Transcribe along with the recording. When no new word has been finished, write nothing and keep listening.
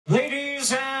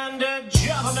Ladies and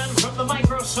gentlemen, from the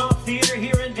Microsoft Theater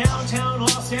here in downtown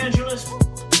Los Angeles,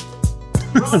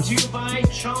 brought to you by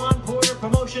Sean Porter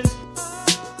Promotions.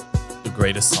 The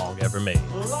greatest song ever made.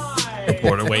 Live The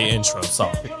Porter Way intro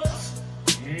song.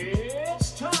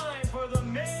 It's time for the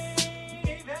main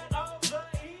event of the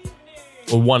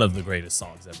evening. Or one of the greatest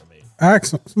songs ever made.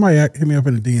 Somebody hit me up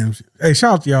in the DMs. Hey,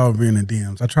 shout out to y'all being in the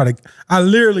DMs. I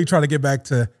literally try to get back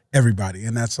to everybody,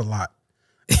 and that's a lot.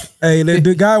 Hey,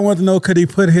 the guy wanted to know, could he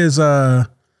put his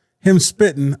him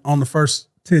spitting on the first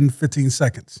 10, 15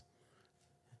 seconds?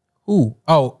 Ooh.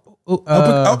 Oh.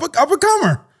 Up a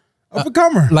comer.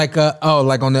 Like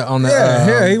on the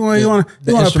yeah.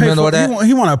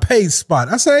 He want a paid spot.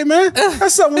 I say, man,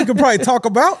 that's something we could probably talk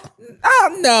about.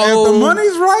 Oh no. If the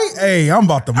money's right, hey, I'm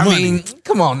about the money. I mean,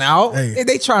 come on now. Hey.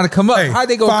 They trying to come up. Hey, how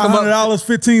they gonna come up? $500,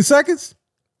 15 seconds.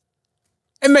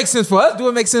 It makes sense for us. Do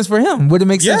it make sense for him? Would it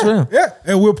make sense for him? Yeah,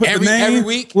 and we'll put the name every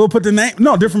week. We'll put the name.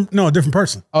 No, a different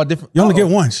person. Oh, different. You only get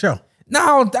one show. No,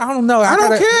 I don't know. I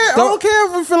don't care. I don't care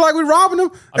if we feel like we're robbing him.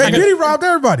 Hey, Diddy robbed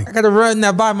everybody. I got to run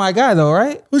that by my guy though,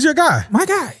 right? Who's your guy? My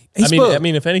guy. I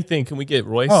mean, if anything, can we get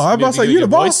Royce? Oh, I was about to say, you the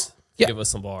boss? Yeah. Give us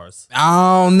some bars.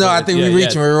 I don't know. I think we're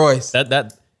reaching with Royce. I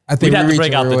think we'd have to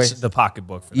break out the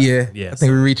pocketbook for that. Yeah. I think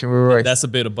we're reaching with Royce. That's a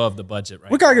bit above the budget,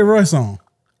 right? We gotta get Royce on.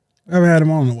 I haven't had him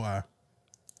on in a while.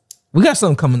 We got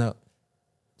something coming up.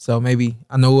 So maybe,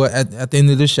 I know at the end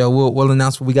of the show, we'll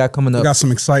announce what we got coming up. We got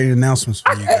some exciting announcements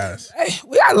for you guys. Hey,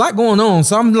 we got a lot going on.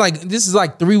 So I'm like, this is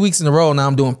like 3 weeks in a row now.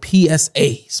 I'm doing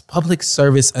PSAs, public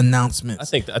service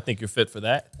announcements. I think you're fit for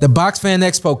that. The Box Fan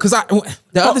Expo. Because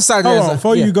the other side of it.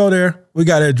 Before you go there, we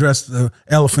got to address the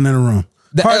elephant in the room.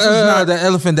 The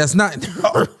elephant that's not in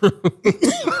the room.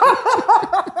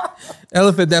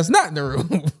 Elephant that's not in the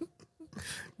room.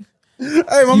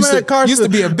 Hey, my man Carson used to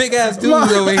be a big ass dude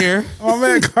over here. My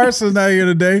man Carson's not here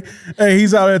today. Hey,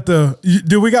 he's out at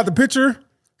do we got the picture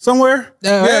somewhere?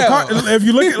 If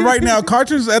you look at it right now,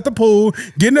 Carson's at the pool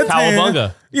getting a tan.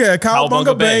 Cowabunga. Yeah,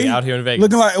 Cowabunga Bay out here in Vegas,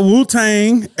 looking like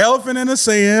Wu-Tang, elephant in the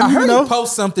sand. I heard him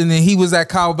post something and he was at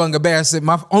Cowabunga Bay. I said,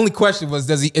 my only question was,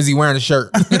 is he wearing a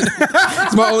shirt?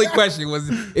 That's my only question was,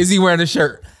 is he wearing a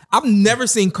shirt? I've never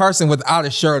seen Carson without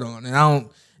a shirt on, and I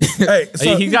don't. Hey,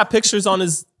 so he got pictures on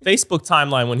his Facebook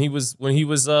timeline when he was when he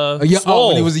was a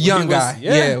young guy.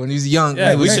 Yeah, when he was young.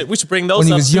 Yeah, we should bring those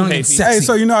when up he was too, young and sexy. Hey,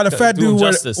 so you know how the fat dude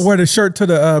wear the shirt to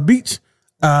the beach?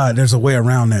 There's a way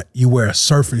around that. You wear a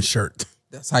surfing shirt.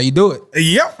 That's how you do it.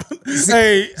 Yep.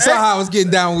 Hey, how I was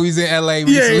getting down when we was in LA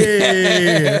recently.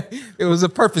 Yeah. It was a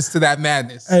purpose to that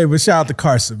madness. Hey, but shout out to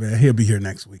Carson, man. He'll be here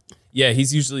next week. Yeah,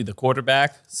 he's usually the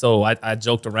quarterback. So I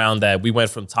joked around that we went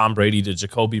from Tom Brady to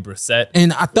Jacoby Brissett.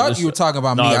 And I thought you were talking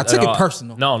about me. I took it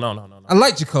personal. No. I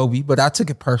like Jacoby, but I took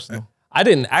it personal. I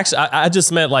didn't actually. I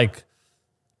just meant like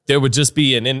there would just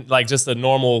be just a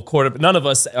normal quarterback. None of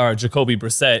us are Jacoby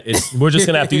Brissett. We're just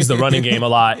gonna have to use the running game a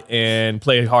lot and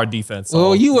play hard defense.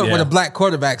 Well, you went with a black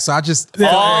quarterback, so I just see,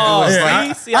 I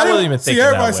wouldn't even think. See,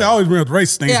 everybody say I always bring up the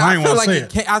race things. Yeah, I ain't want to say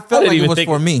it. I felt like it was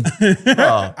for me.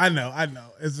 I know.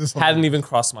 It's just hadn't even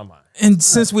crossed my mind. And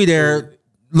since we there,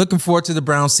 looking forward to the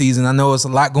Browns season. I know it's a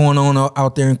lot going on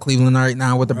out there in Cleveland right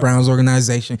now with the Browns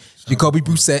organization. Jacoby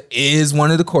Brissett is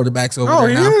one of the quarterbacks over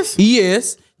there now. He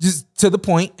is. Just to the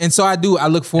point. And so I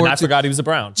look forward to. I forgot he was a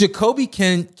Brown. Jacoby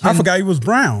can I forgot he was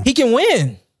Brown. He can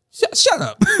win. Shut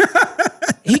up.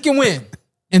 He can win.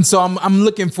 And so I'm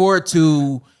looking forward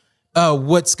to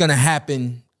what's going to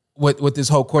happen with this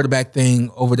whole quarterback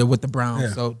thing over there with the Browns.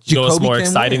 Yeah. So you know what's more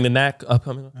exciting than that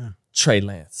upcoming? Yeah. Trey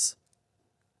Lance.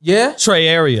 Yeah? Trey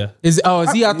Area. Is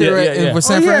he out there with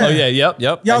San Fran? Oh, yeah, yep.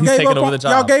 Y'all gave up over the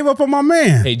job. Y'all gave up on my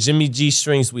man. Hey, Jimmy G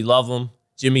Strings, we love him.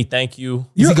 Jimmy, thank you.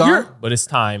 Is he gone? But it's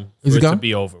time for it to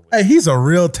be over with. Hey, he's a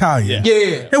real Italian.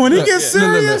 Yeah. And when he gets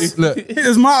serious,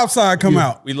 his mob side come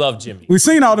out. We love Jimmy. We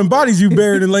seen all them bodies you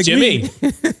buried in Lake Jimmy,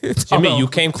 you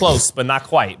came close, but not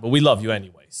quite. But we love you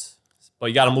anyways. But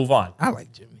you got to move on. I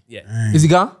like Jimmy. Yeah. Dang. Is he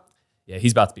gone? Yeah,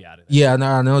 he's about to be out of there. Yeah,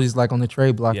 I know he's like on the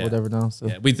trade block or whatever now. So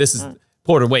this is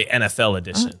Porter Way NFL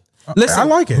edition. Listen, I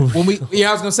like it. I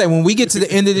was gonna say when we get to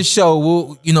the end of the show,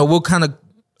 we'll kind of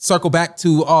circle back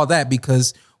to all that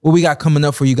because what we got coming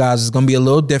up for you guys is going to be a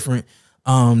little different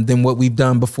than what we've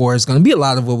done before. It's going to be a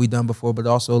lot of what we've done before, but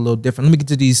also a little different. Let me get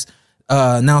to these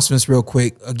announcements real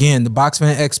quick. Again, the Box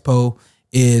Fan Expo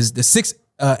is the 6th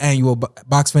annual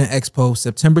Box Fan Expo,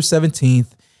 September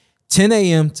 17th, 10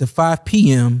 a.m. to 5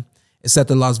 p.m. It's at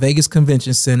the Las Vegas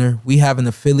Convention Center. We have an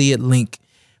affiliate link,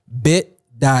 bit.ly/The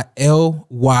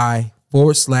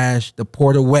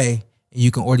Porter Way, and you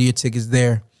can order your tickets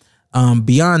there.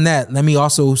 Beyond that, let me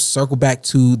also circle back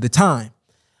to the time.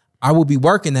 I will be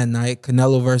working that night,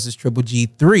 Canelo versus Triple G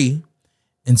 3.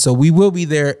 And so we will be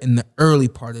there in the early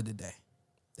part of the day.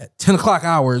 At 10 o'clock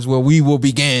hours where we will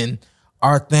begin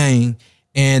our thing.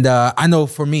 And I know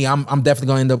for me, I'm definitely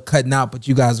going to end up cutting out, but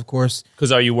you guys, of course.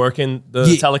 Because are you working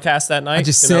the telecast that night? I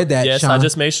just said that, Yes, Sean. I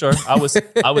just made sure. I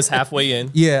was halfway in.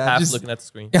 Yeah, half looking at the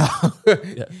screen.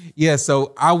 Yeah,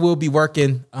 so I will be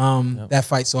working that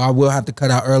fight, so I will have to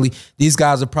cut out early. These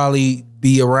guys will probably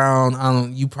be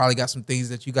around. You probably got some things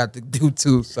that you got to do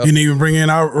too. So You need to bring in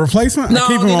our replacement? no, I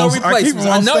keep him no on, replacements.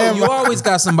 I know standby. you always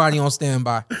got somebody on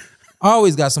standby.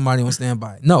 Always got somebody on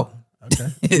standby. No. Okay.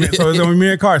 So it's gonna be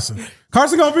me and Carson.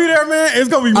 Carson gonna be there, man. It's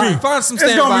gonna be me. All right, find some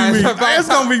It's gonna standby. be me. It's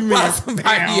gonna be me. Find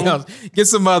somebody else. Get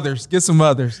some others. Get some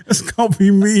others. It's gonna be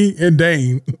me and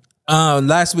Dane.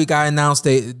 Last week I announced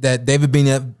that David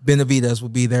Benavidez will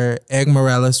be there, Egg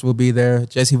Morales will be there,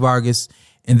 Jesse Vargas,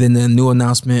 and then the new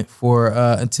announcement for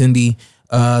attendee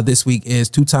this week is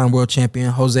two-time world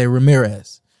champion Jose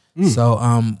Ramirez. So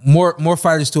more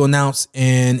fighters to announce,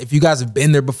 and if you guys have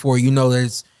been there before, you know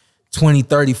there's 20,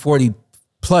 30, 40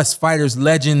 plus fighters,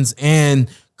 legends, and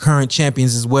current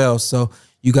champions as well. So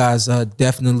you guys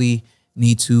definitely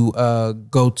need to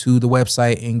go to the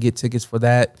website and get tickets for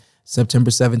that. September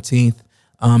 17th.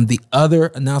 The other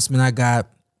announcement I got,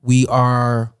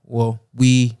 the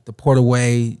Porter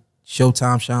Way,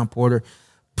 Showtime, Sean Porter,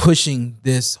 pushing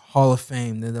this Hall of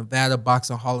Fame, the Nevada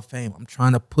Boxing Hall of Fame. I'm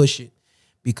trying to push it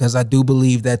because I do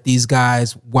believe that these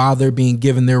guys, while they're being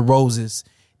given their roses,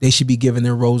 they should be given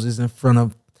their roses in front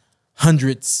of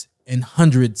hundreds and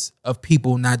hundreds of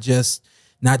people, not just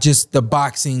the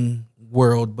boxing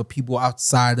world, but people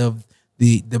outside of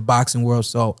the boxing world.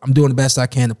 So I'm doing the best I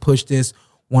can to push this.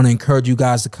 Want to encourage you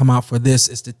guys to come out for this.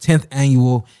 It's the 10th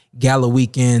annual gala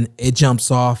weekend. It jumps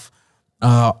off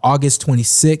August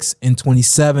 26th and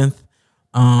 27th.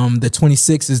 The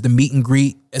 26th is the meet and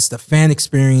greet. It's the fan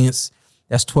experience.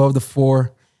 That's 12 to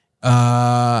 4.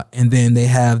 And then they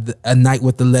have a night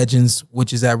with the legends,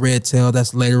 which is at Red Tail.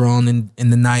 That's later on in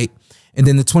the night. And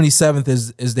then the 27th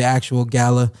is the actual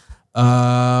gala.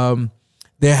 They're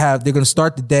going to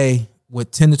start the day with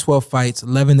 10 to 12 fights.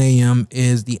 11 a.m.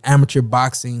 is the amateur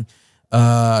boxing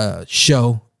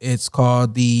show. It's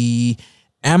called the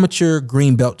Amateur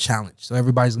Green Belt Challenge. So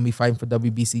everybody's going to be fighting for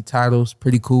WBC titles.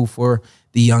 Pretty cool for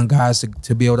the young guys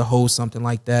to be able to hold something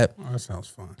like that. Oh, that sounds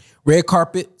fun. Red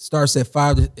carpet starts at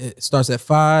 5. It starts at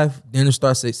 5. Dinner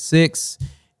starts at 6.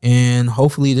 And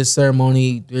hopefully this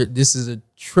ceremony, this is a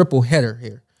triple header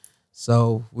here.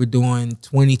 So we're doing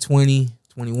 2020,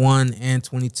 21, and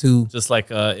 22. Just like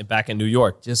back in New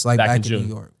York. Just like back in June. New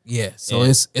York. Yeah. So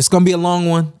it's gonna be a long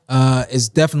one. It's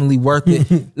definitely worth it.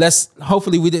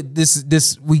 Hopefully we get this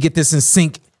in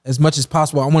sync as much as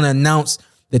possible. I want to announce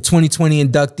the 2020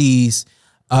 inductees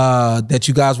that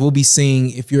you guys will be seeing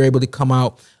if you're able to come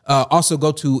out. Also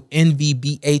go to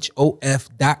NVBHOF.com,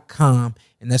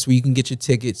 and that's where you can get your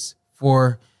tickets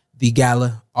for the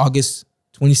gala, August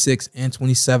 26th and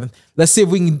 27th. Let's see if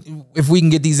we can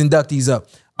get these inductees up.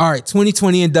 All right,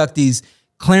 2020 inductees: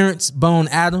 Clarence Bone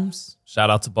Adams. Shout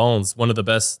out to Bones, one of the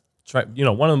best, one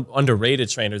of the underrated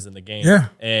trainers in the game. Yeah.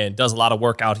 And does a lot of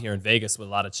work out here in Vegas with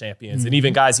a lot of champions. And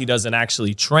even guys he doesn't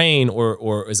actually train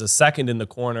or is a second in the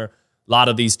corner. A lot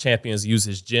of these champions use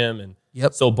his gym. And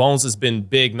so Bones has been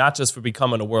big, not just for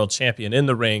becoming a world champion in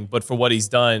the ring, but for what he's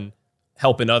done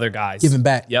helping other guys. Giving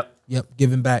back. Yep,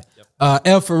 giving back.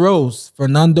 El Feroz,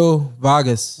 Fernando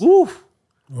Vargas. Woo.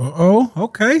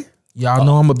 Okay. Y'all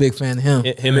know I'm a big fan of him.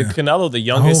 Him and Canelo, the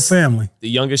whole family. The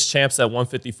youngest champs at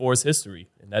 154's history,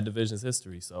 in that division's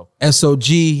history. So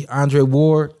SOG, Andre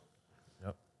Ward.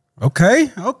 Okay.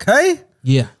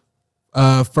 Yeah.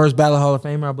 First Battle Hall of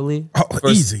Famer, I believe. Oh,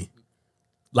 easy.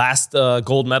 Last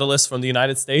gold medalist from the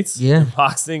United States in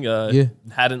boxing.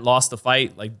 Hadn't lost a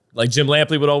fight, like Jim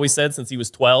Lampley would always said since he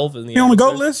was 12. He on the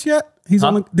GOAT list yet?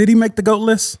 Did he make the GOAT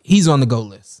list? He's on the GOAT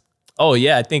list. Oh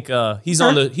yeah, I think he's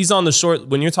on the short.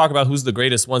 When you're talking about who's the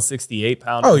greatest 168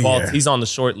 pounder, he's on the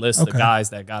short list of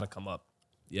guys that got to come up.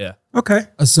 Yeah. Okay.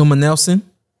 Asuma Nelson,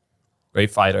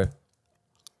 great fighter.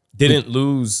 Didn't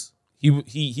lose.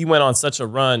 He went on such a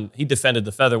run. He defended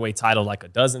the featherweight title like a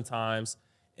dozen times.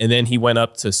 And then he went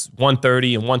up to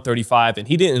 130 and 135, and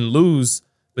he didn't lose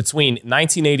between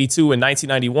 1982 and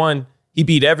 1991. He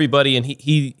beat everybody, and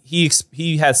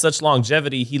he had such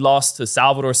longevity. He lost to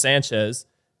Salvador Sanchez,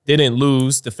 didn't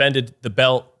lose, defended the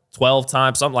belt 12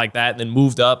 times, something like that, and then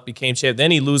moved up, became champ.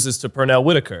 Then he loses to Pernell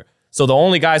Whitaker. So the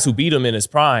only guys who beat him in his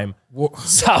prime,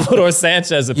 Salvador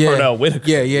Sanchez and Pernell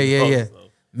Whitaker. Yeah.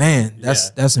 Man,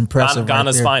 that's impressive.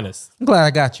 Ghana's finest. I'm glad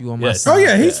I got you on my side. Oh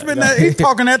yeah, he's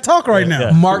talking that talk right now.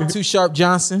 Yeah. Mark Too Sharp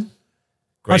Johnson.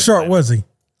 How short was he?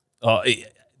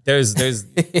 There's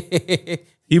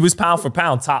He was pound for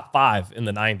pound top 5 in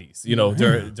the 90s. You know,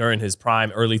 during his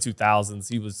prime, early 2000s,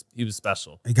 he was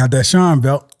special. He got that Sean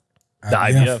belt.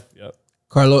 Yep.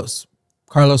 Carlos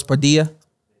Padilla.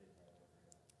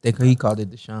 He called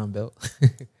it the Sean belt.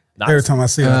 Every time I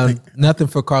see it, I think. Nothing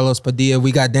for Carlos Padilla.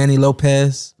 We got Danny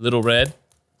Lopez. Little Red.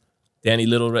 Danny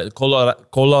Little Red.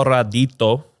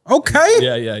 Coloradito. Okay.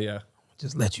 Yeah.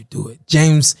 Just let you do it.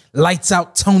 James Lights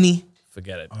Out Tony.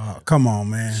 Forget it. Come on,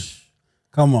 man.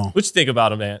 Come on. What you think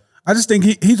about him, man? I just think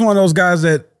he's one of those guys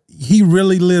that he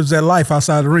really lives that life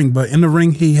outside the ring, but in the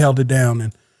ring, he held it down.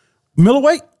 And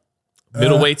middleweight?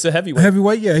 Middleweight to heavyweight.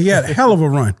 Heavyweight, yeah. He had a hell of a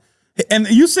run. And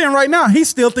you saying right now, he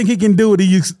still think he can do what he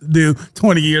used to do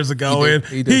 20 years ago.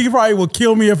 He probably will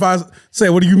kill me if I say,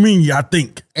 what do you mean? I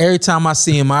think. Every time I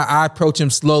see him, I approach him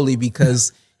slowly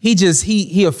because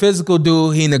he a physical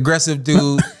dude. He an aggressive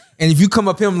dude. And if you come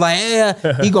up him like,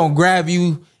 he gonna grab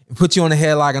you and put you on the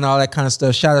headlock and all that kind of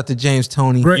stuff. Shout out to James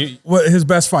Toney. What his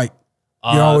best fight?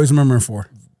 You always remember him for?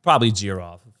 Probably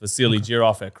Jirov. Vasily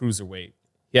Jirov at cruiserweight.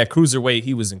 Yeah, cruiserweight.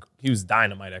 He was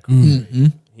dynamite at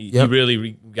cruiserweight. He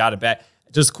really got it back.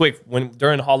 Just quick,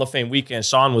 during the Hall of Fame weekend,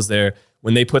 Sean was there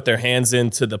when they put their hands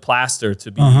into the plaster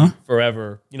to be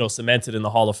forever, cemented in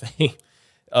the Hall of Fame.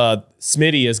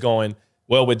 Smitty is going,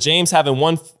 well, with James having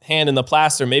one hand in the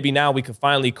plaster, maybe now we could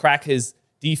finally crack his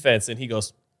defense. And he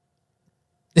goes,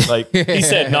 like, he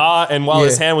said, nah. And while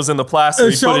his hand was in the plaster,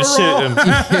 he put his shit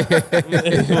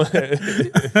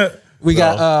in. We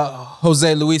got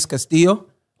Jose Luis Castillo.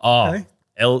 Okay.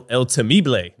 El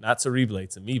Temible, not Terrible,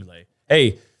 Temible.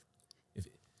 Hey,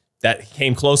 that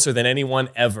came closer than anyone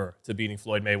ever to beating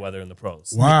Floyd Mayweather in the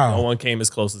pros. Wow. No one came as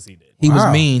close as he did. He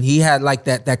was mean. He had like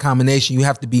that combination. You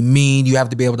have to be mean, you have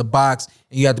to be able to box,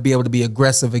 and you have to be able to be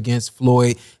aggressive against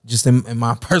Floyd, just in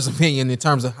my personal opinion, in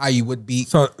terms of how you would beat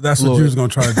So that's Floyd. what you was going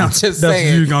to try to do. I'm just That's saying.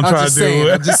 what you was going to try to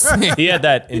do. I'm just saying. He had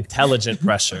that intelligent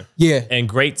pressure. Yeah. And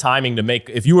great timing to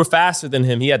make. If you were faster than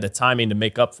him, he had the timing to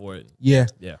make up for it. Yeah.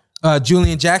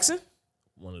 Julian Jackson.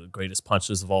 One of the greatest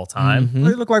punchers of all time. He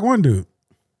looked like one dude.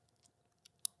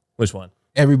 Which one?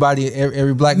 Everybody,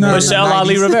 every black man. Michelle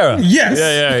Ali Rivera. Yes.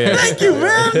 Yeah. Thank you,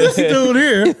 man. This dude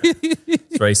here.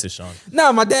 It's racist, Sean.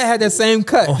 No, my dad had that same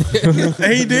cut.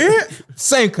 He did?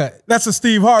 Same cut. That's a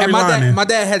Steve Harvey And line. my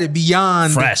dad had it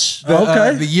beyond Fresh.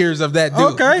 the years of that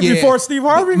dude. Okay, before Steve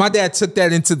Harvey? My dad took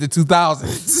that into the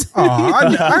 2000s.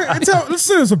 Let's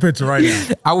send us a picture right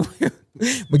now.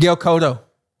 Miguel Cotto.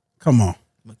 Come on.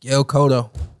 Miguel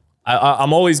Cotto.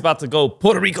 I'm always about to go,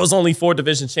 Puerto Rico's only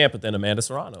 4-division champ, but then Amanda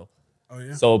Serrano. Oh,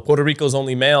 yeah. So Puerto Rico's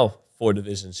only male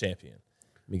 4-division champion,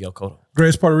 Miguel Cotto.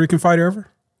 Greatest Puerto Rican fighter ever?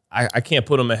 I can't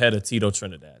put him ahead of Tito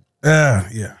Trinidad. Yeah.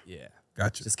 Yeah.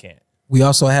 Gotcha. Just can't. We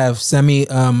also have Semi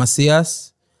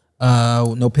Macias.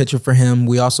 No picture for him.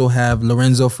 We also have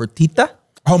Lorenzo Fertitta.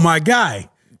 Oh, my guy.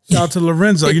 Shout out to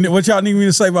Lorenzo. You know what y'all need me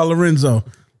to say about Lorenzo?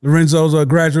 Lorenzo's a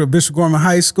graduate of Bishop Gorman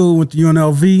High School, went to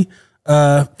UNLV.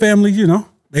 Family,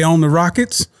 they own the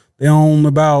Rockets. They own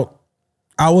about,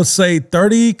 I would say,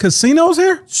 30 casinos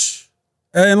here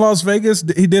in Las Vegas.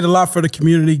 He did a lot for the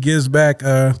community, gives back,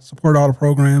 support all the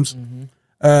programs.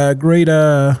 Great.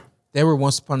 They were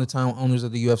once upon a time owners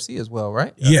of the UFC as well,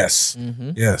 right? Yes.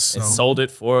 Yes. And sold it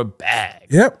for a bag.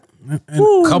 Yep.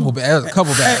 Couple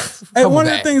bags. Hey, one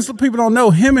of the things that people don't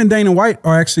know, him and Dana White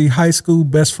are actually high school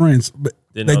best friends. But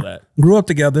Didn't know that. Grew up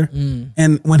together.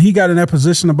 And when he got in that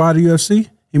position to buy the UFC,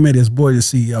 he made his boy the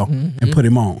CEO and put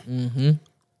him on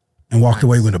and walked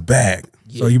away with a bag.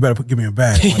 So you better give me a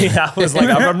bag. I was like,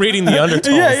 I'm reading the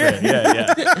undertones.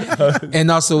 Yeah. And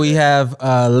also we have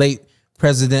late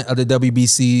president of the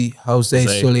WBC, Jose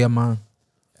Suleiman.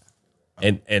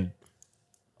 And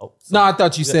No, I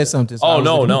thought you said something. So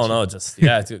no. Just,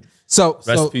 dude. So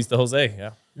Rest in peace to Jose.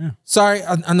 Yeah. Sorry,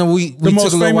 I know we The took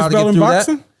most a little while famous to get belt in through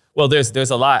boxing? that. Well,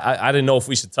 there's a lot. I didn't know if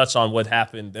we should touch on what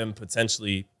happened, them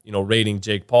potentially, rating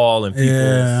Jake Paul and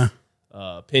people's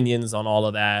opinions on all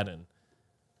of that. And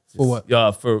For what?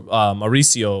 For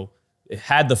Mauricio,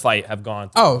 had the fight have gone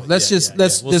through. Oh, let's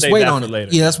We'll save wait that on for it.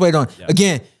 later. Yeah, let's wait on it. Yeah.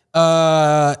 Again,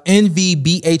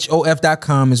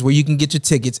 NVBHOF.com is where you can get your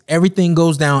tickets. Everything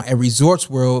goes down at Resorts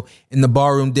World in the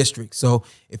Ballroom District. So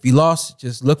if you lost,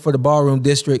 just look for the Ballroom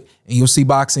District and you'll see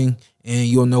boxing and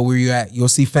you'll know where you're at. You'll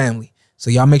see family. So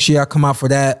y'all make sure y'all come out for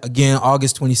that. Again,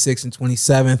 August 26th and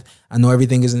 27th. I know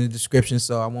everything is in the description,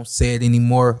 so I won't say it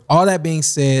anymore. All that being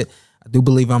said, I do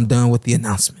believe I'm done with the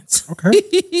announcements. Okay.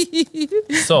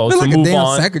 So Feel to like a move damn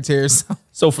on. secretary or something.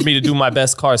 So for me to do my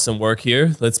best Carson work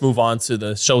here, let's move on to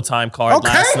the Showtime card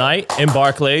last night in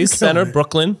Barclays Center,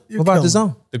 Brooklyn. What about the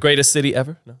zone? The greatest city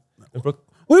ever? No. In Brooklyn.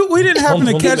 We didn't happen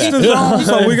to Don't do catch that. the zone,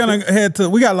 so we're gonna head to.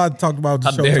 We got a lot to talk about.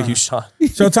 How dare you, Sean?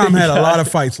 Showtime had a lot of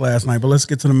fights last night, but let's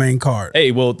get to the main card.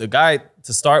 Hey, well, the guy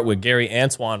to start with, Gary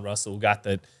Antuanne Russell, got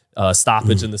the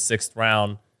stoppage in the 6th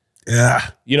round. Yeah,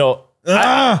 You know,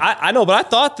 I know, but I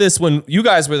thought this when you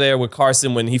guys were there with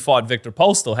Carson when he fought Victor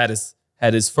Postal, had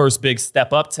his first big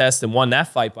step up test and won that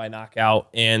fight by knockout.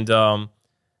 And you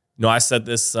know, I said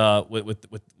this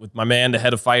with my man, the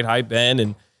head of Fight Hype, Ben,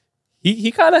 and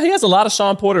he has a lot of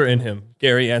Sean Porter in him,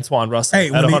 Gary Antuanne Russell. hey,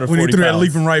 when he threw that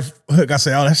leaping right hook, I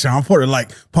said, "Oh, that's Sean Porter." Like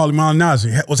Paulie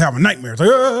Malignaggi was having nightmares.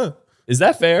 Like, Is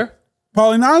that fair?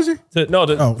 Paulie Najee?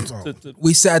 No,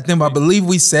 We said them. I believe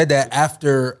we said that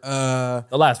after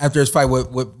the last after his fight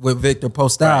with Victor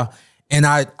Postal, Right. and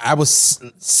I was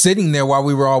sitting there while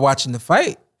we were all watching the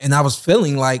fight, and I was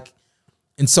feeling like,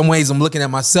 in some ways, I'm looking at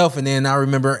myself, and then I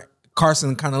remember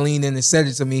Carson kind of leaned in and said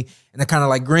it to me, and I kind of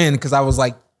like grinned because I was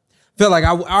like, felt like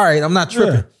all right, I'm not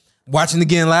tripping. Yeah. Watching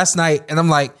again last night, and I'm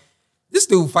like, this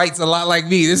dude fights a lot like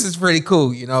me. This is pretty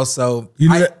cool, you know. So You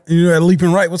knew that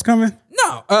leaping right was coming?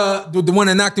 no, the one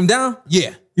that knocked him down,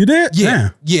 yeah. You did? Yeah,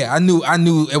 Damn. yeah, I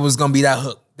knew it was gonna be that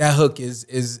hook. That hook is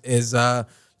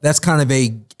that's kind of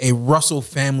a Russell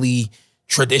family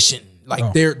tradition.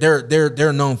 Like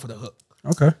they're known for the hook.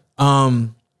 Okay.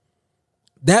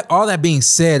 That all that being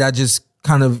said, I just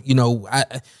kind of, you know,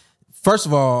 first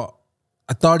of all,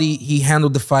 I thought he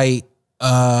handled the fight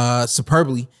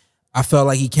superbly. I felt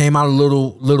like he came out a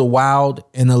little wild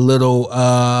and a little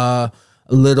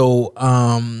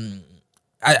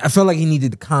I felt like he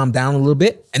needed to calm down a little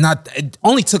bit, and it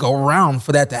only took a round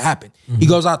for that to happen. He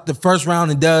goes out the first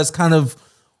round and does kind of,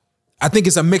 I think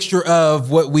it's a mixture of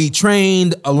what we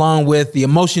trained along with the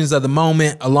emotions of the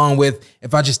moment, along with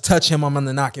if I just touch him, I'm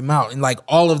gonna knock him out. And like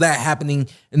all of that happening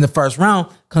in the first round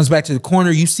comes back to the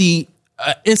corner. You see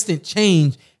an instant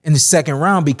change in the second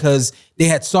round because they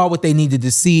had saw what they needed to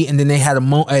see, and then they had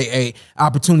a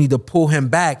opportunity to pull him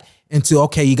back into,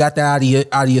 okay, you got that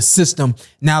out of your system.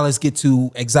 Now let's get to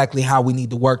exactly how we need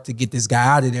to work to get this guy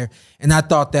out of there. And I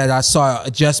thought that I saw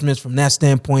adjustments from that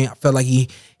standpoint. I felt like he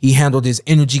handled his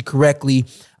energy correctly.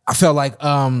 I felt like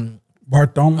Bathelemy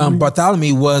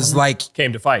was like,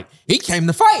 came to fight. he came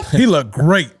to fight. He looked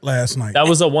great last night. That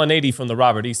was a 180 from the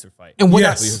Robert Easter fight. And what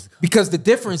Yes. because the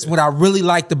difference, what I really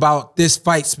liked about this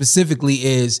fight specifically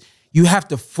is you have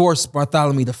to force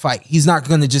Bartholomew to fight. He's not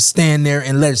gonna just stand there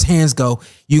and let his hands go.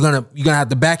 You're gonna have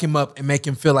to back him up and make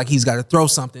him feel like he's got to throw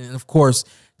something. And of course,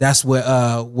 that's what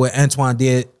Antuanne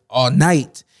did all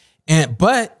night.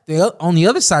 But on the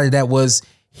other side of that was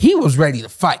he was ready to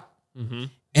fight.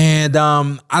 And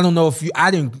I don't know if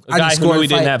I didn't score who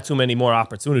didn't have too many more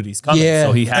opportunities coming, Yeah.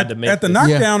 so he had to make At the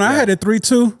knockdown, I had it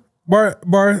 3-2.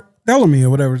 Barthélemy or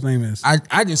whatever his name is. I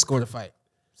didn't score the fight.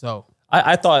 So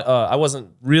I thought I wasn't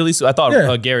really. I thought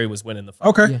Yeah. Gary was winning the fight.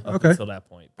 Okay, up okay. until that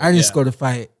point. But I didn't yeah. score the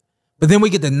fight. But then we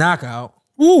get the knockout.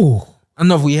 Ooh. I don't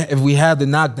know if we have the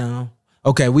knockdown.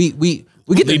 Okay, we get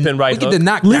Leaping right we get hook. the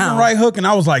knockdown. Leaping right hook, and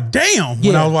I was like, damn,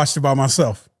 when Yeah. I was watching it by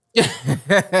myself.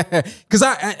 Because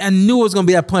I knew it was gonna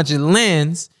be that punch and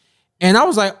lands, and I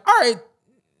was like, all right,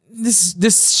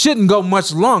 this shouldn't go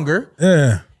much longer.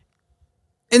 Yeah.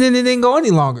 And then it didn't go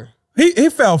any longer. He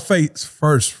fell face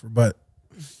first, but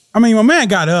I mean, my man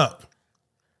got up.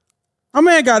 And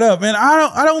I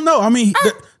don't know. I mean,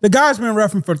 the guy's been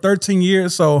reffing for 13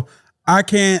 years, so I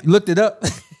can't. Looked it up.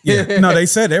 Yeah, no, they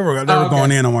said they were okay.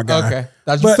 going in on my guy. Okay,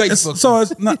 that's But Facebook.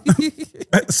 it's not.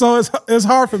 So it's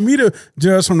hard for me to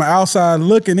judge from the outside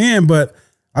looking in, but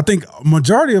I think a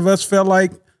majority of us felt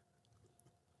like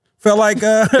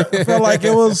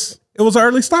it was an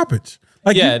early stoppage.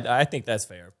 Like Yeah, I think that's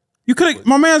fair. you could have.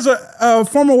 My man's a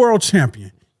former world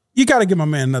champion. You got to give my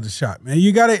man another shot, man.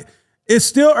 You got to. It's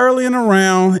still early in the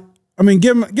round. I mean,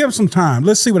 give him some time.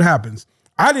 Let's see what happens.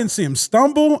 I didn't see him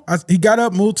stumble. He got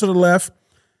up, moved to the left.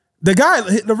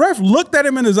 The ref looked at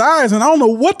him in his eyes, and I don't know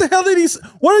what the hell did he.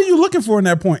 What are you looking for in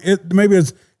that point? Maybe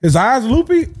his eyes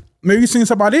loopy. Maybe he's seen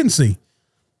something I didn't see.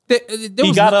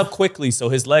 He got up quickly, so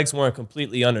his legs weren't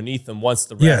completely underneath him once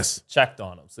the ref checked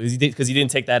on him. So he did, because he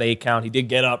didn't take that 8 count. He did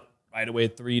get up right away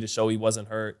at 3 to show he wasn't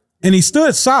hurt. And he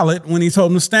stood solid when he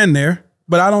told him to stand there.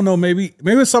 But I don't know. Maybe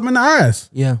it's something in the eyes.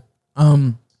 Yeah.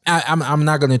 I'm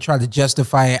not gonna try to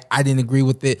justify it. I didn't agree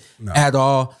with it at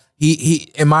all. He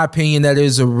in my opinion, that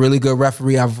is a really good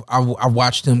referee. I've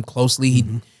watched him closely.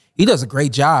 He does a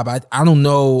great job. I don't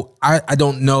know. I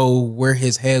don't know where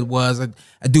his head was.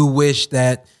 I do wish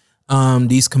that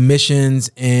these commissions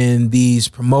and these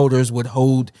promoters would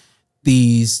hold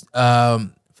these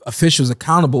officials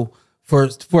accountable for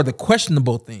the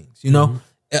questionable things. You know,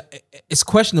 it's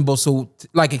questionable. So,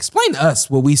 like, explain to us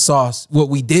what we saw, what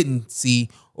we didn't see,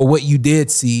 or what you did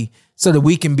see, so that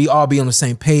we can all be on the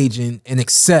same page and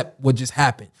accept what just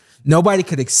happened. Nobody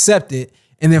could accept it.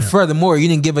 And then furthermore, you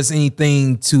didn't give us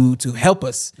anything to help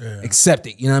us accept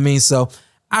it. You know what I mean? So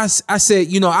I said,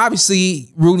 you know,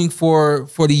 obviously rooting for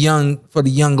the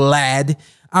young lad.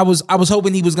 I was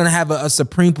hoping he was gonna have a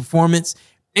supreme performance.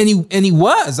 And he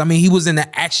was. I mean, he was in an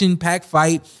action-packed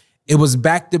fight. It was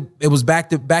back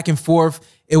and forth.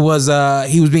 It was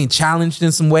he was being challenged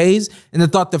in some ways, and I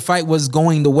thought the fight was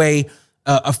going the way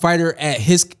a fighter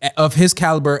of his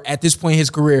caliber at this point in his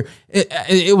career.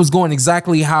 It was going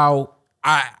exactly how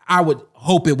I would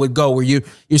hope it would go. Where you're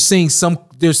seeing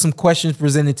there's some questions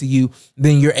presented to you,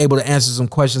 then you're able to answer some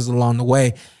questions along the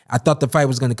way. I thought the fight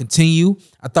was going to continue.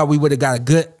 I thought we would have got a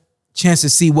good chance to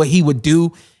see what he would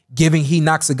do, given he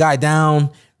knocks a guy down,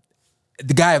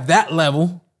 the guy of that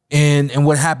level, and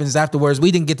what happens afterwards. We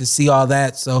didn't get to see all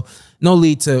that, so no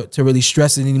need to really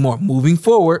stress it anymore. Moving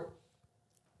forward,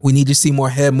 we need to see more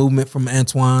head movement from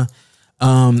Antuanne,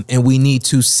 and we need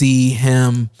to see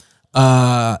him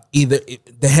either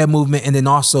the head movement and then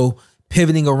also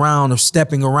pivoting around or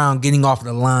stepping around, getting off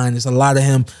the line. There's a lot of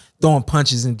him throwing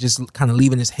punches and just kind of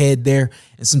leaving his head there.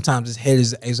 And sometimes his head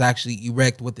is actually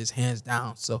erect with his hands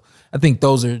down. So I think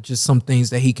those are just some things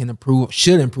that he can improve,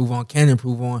 should improve on, can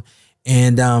improve on.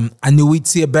 And I knew we'd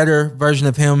see a better version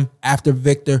of him after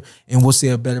Victor, and we'll see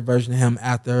a better version of him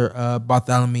after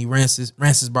Bathelemy, Rances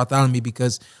Bathelemy,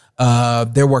 because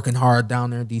they're working hard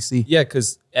down there in DC. Yeah,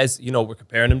 because as you know, we're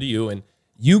comparing him to you, and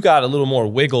you got a little more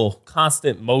wiggle,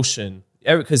 constant motion.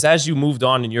 Because as you moved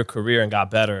on in your career and got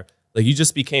better, like you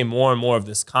just became more and more of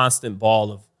this constant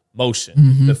ball of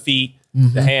motion. The feet,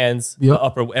 the hands, the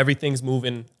upper, everything's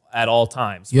moving at all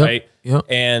times, right?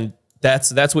 And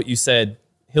that's what you said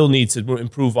he'll need to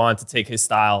improve on to take his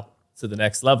style to the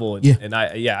next level. And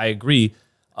I agree.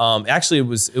 Actually,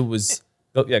 it was.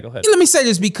 Go ahead. Let me say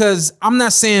this, because I'm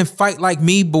not saying fight like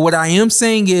me, but what I am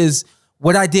saying is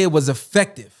what I did was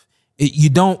effective. You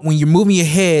don't, when you're moving your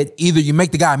head, either you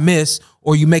make the guy miss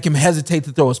or you make him hesitate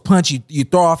to throw his punch. You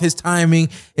throw off his timing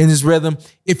and his rhythm.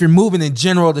 If you're moving in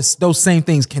general, those same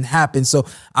things can happen. So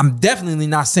I'm definitely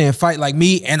not saying fight like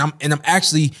me, and I'm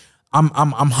actually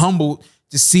humbled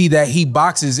to see that he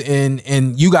boxes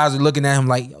and you guys are looking at him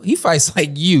like, yo, he fights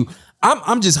like you.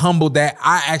 I'm just humbled that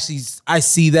I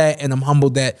see that, and I'm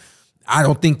humbled that I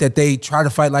don't think that they try to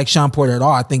fight like Shawn Porter at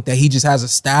all. I think that he just has a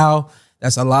style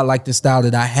that's a lot like the style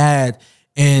that I had,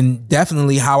 and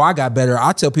definitely how I got better.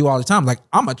 I tell people all the time, like,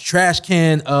 I'm a trash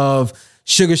can of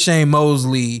Sugar Shane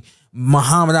Mosley,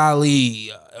 Muhammad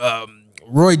Ali,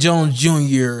 Roy Jones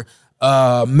Jr.,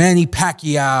 Manny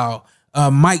Pacquiao,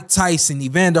 Mike Tyson,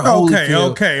 Evander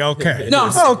Holyfield. Okay.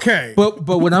 No, okay. But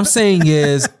what I'm saying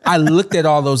is, I looked at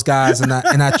all those guys and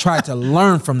I tried to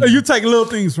learn from them. You take little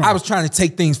things from them. I was trying to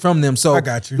take things from them. So I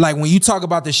got you. Like when you talk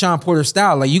about the Shawn Porter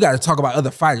style, like you got to talk about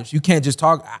other fighters. You can't just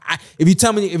talk. If you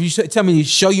tell me to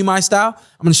show you my style,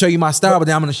 I'm going to show you my style. But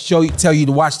then I'm going to tell you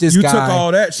to watch this guy. You took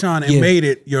all that, Shawn, and made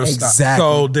it your style.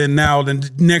 So then now the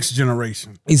next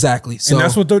generation. Exactly. So and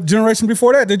that's what the generation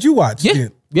before that you watched. Yeah.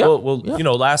 Well, you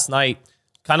know, last night,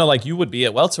 kind of like you would be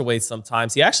at welterweight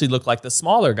sometimes, he actually looked like the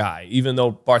smaller guy, even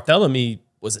though Bathelemy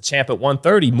was a champ at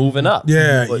 130 moving up.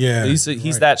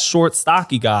 He's that short,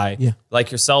 stocky guy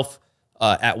like yourself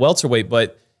at welterweight,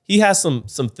 but he has some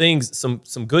things,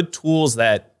 some good tools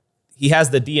that he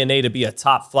has the DNA to be a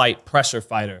top flight pressure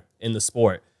fighter in the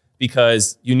sport.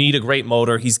 Because you need a great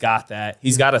motor. He's got that.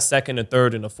 He's got a second, a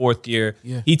third, and a fourth gear.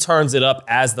 He turns it up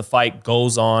as the fight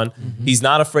goes on. He's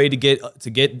not afraid to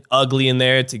get ugly in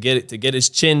there, to get his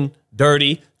chin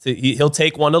dirty. He'll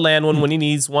take one to land one when he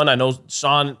needs one. I know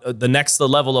Shawn, the next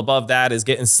level above that is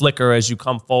getting slicker as you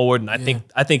come forward, and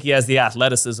I think he has the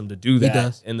athleticism to do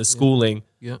that in the schooling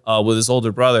with his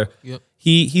older brother.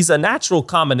 He's a natural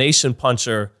combination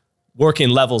puncher, working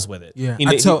levels with it.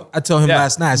 I told him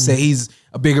last night, I said he's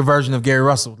a bigger version of Gary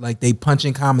Russell. Like, they punch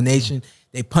in combination,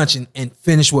 they punch and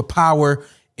finish with power.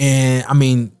 And I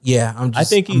mean, I'm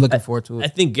looking forward to it. I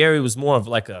think Gary was more of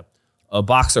like a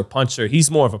boxer puncher. He's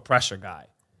more of a pressure guy.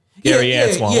 Gary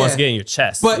Antuanne wants to get in your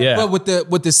chest. But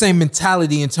with the same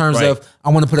mentality in terms of, I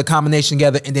want to put a combination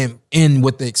together and then end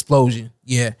with the explosion.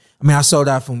 I mean, I saw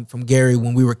that from Gary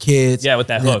when we were kids. With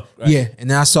that hook. And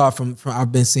then I saw it from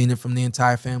I've been seeing it from the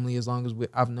entire family as long as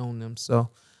I've known them. So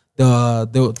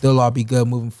they'll all be good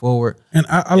moving forward. And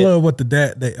I love what the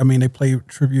dad, they play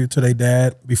tribute to their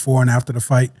dad before and after the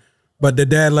fight, but the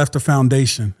dad left a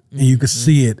foundation, and you could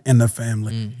see it in the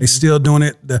family. They still doing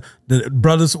it. The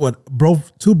brothers,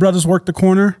 two brothers work the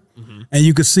corner, And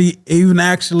you could see even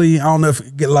actually, I don't know if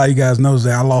a lot of you guys knows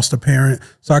that I lost a parent.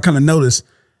 So I kind of noticed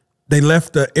they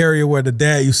left the area where the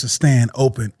dad used to stand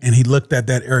open and he looked at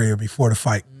that area before the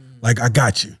fight. Like, I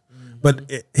got you.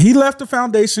 But he left the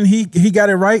foundation. He got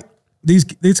it right. These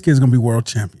kids are going to be world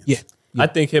champions. Yeah. I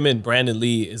think him and Brandon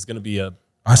Lee is going to be a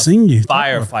seen you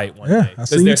firefight one day. I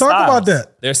seen you talk about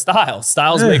that. Their styles.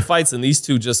 Styles make fights, and these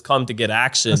two just come to get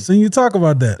action. I seen you talk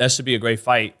about that. That should be a great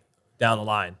fight down the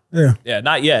line. Yeah. Yeah,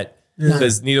 not yet.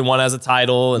 Because neither one has a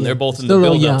title, and they're both in the Still a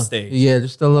little build-up young. stage. Yeah, they're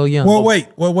still a little young. Well,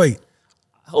 wait.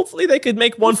 Hopefully they could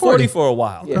make 140 for a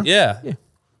while. Yeah.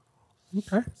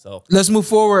 Okay. So, Let's move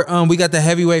forward. We got the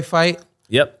heavyweight fight,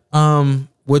 yep.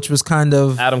 which was kind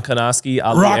of Adam Kownacki,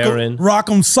 Ali Eren.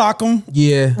 Rock'em, sock'em.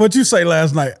 yeah. What'd you say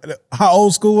last night? How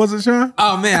old school was it, Sean?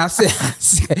 Oh man, I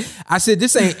said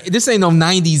this ain't no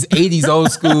 90s, 80s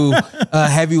old school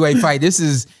heavyweight fight. This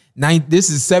is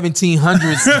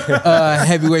 1700s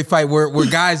heavyweight fight where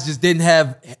guys just didn't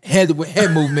have head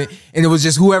movement, and it was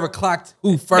just whoever clocked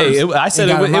who first. Hey, I said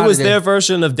it was their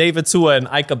version of David Tua and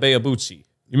Ika Beabuchi.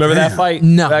 You remember that fight?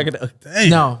 No.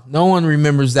 Damn. No one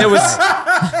remembers that. It was.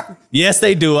 fight. Yes,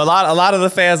 they do. A lot of the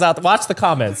fans out there. Watch the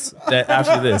comments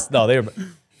after this. No, they were.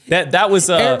 That was.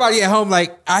 Everybody at home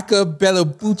like Ika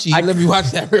Beabuchi. Let me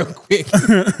watch that real quick.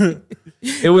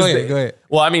 It was. Go ahead.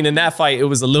 Well, I mean, in that fight, it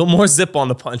was a little more zip on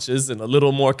the punches and a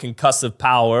little more concussive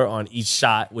power on each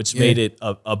shot, which made it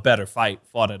a better fight,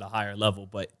 fought at a higher level.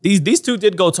 But these two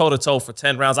did go toe to toe for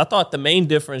 10 rounds. I thought the main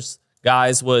difference,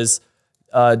 guys, was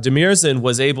Demirezen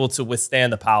was able to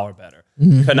withstand the power better.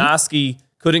 Kownacki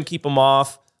couldn't keep him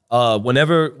off.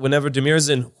 Whenever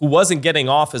Demirezen, who wasn't getting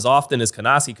off as often as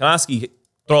Kownacki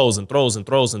throws and throws and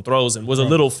throws and throws and was a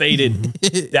little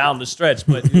faded down the stretch.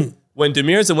 But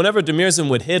whenever Demirezen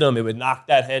would hit him, it would knock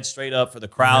that head straight up for the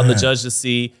crowd, the judge to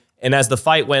see. And as the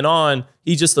fight went on,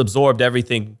 he just absorbed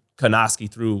everything Kownacki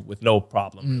threw with no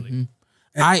problem,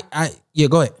 really.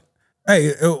 Go ahead.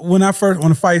 Hey, when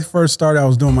the fight first started, I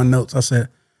was doing my notes. I said,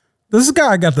 this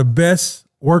guy got the best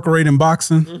work rate in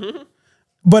boxing.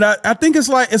 But I think it's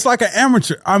like an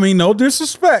amateur. I mean, no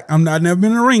disrespect. I've never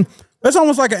been in a ring. It's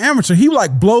almost like an amateur. He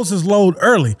like blows his load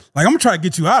early. Like, I'm gonna try to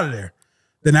get you out of there.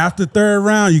 Then after the third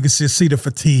round, you can see the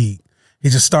fatigue. He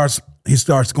starts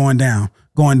going down.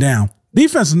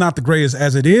 Defense is not the greatest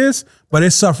as it is, but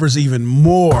it suffers even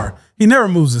more. He never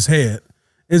moves his head.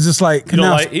 It's just like,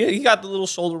 he got the little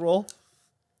shoulder roll.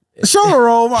 Shoulder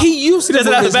roll. He used to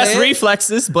doesn't have the his best head.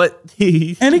 reflexes, but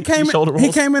he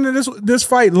came into this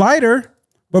fight lighter,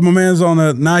 but my man's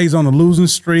now he's on a losing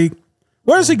streak.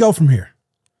 Where does he go from here?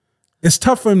 It's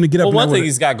tough for him to get up. Well, one thing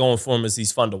he's got going for him is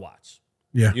he's fun to watch.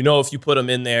 Yeah. You know, if you put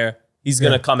him in there, he's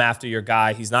going to come after your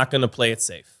guy. He's not going to play it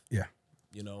safe. Yeah.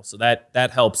 You know, so that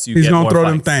helps you. He's get going to more throw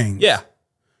fights. them things. Yeah.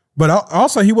 But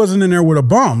also, he wasn't in there with a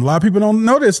bum. A lot of people don't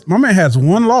know this. My man has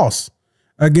one loss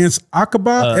against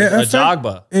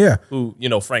Ajagba. Yeah. Who,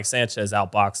 Frank Sanchez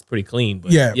outboxed pretty clean.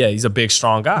 But Yeah. he's a big,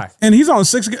 strong guy. And he's on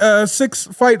a six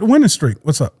fight winning streak.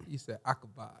 What's up? You said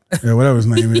Akaba. Yeah, whatever his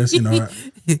name is.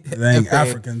 They ain't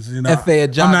Africans. F.A.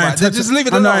 Ajagba. Just leave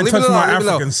it alone. I'm not touching my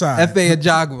African alone. side. F.A.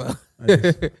 Ajagba.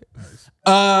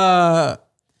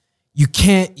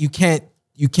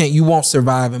 You won't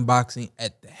survive in boxing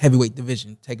at the heavyweight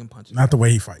division taking punches. Not the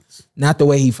way he fights. Not the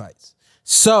way he fights.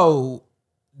 So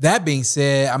that being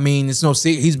said, I mean, it's no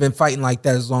secret. He's been fighting like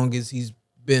that as long as he's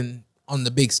been on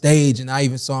the big stage. And I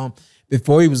even saw him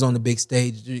before he was on the big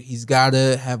stage. He's got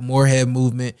to have more head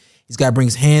movement. He's got to bring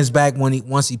his hands back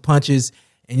once he punches.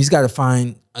 And he's got to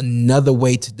find another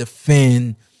way to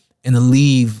defend and to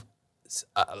leave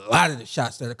a lot of the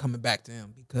shots that are coming back to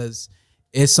him, because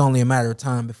it's only a matter of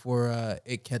time before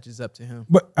it catches up to him.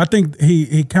 But I think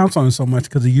he counts on it so much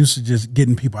because he used to just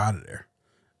getting people out of there.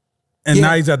 And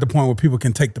now he's at the point where people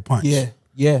can take the punch.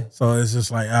 Yeah. So it's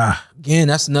just like, Again,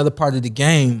 that's another part of the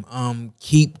game.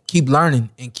 Keep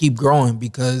learning and keep growing,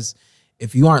 because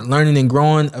if you aren't learning and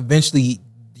growing, eventually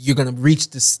you're gonna reach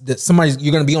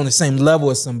you're gonna be on the same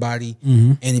level as somebody.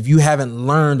 And if you haven't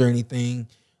learned or anything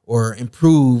or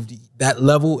improved, that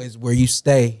level is where you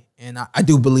stay. And I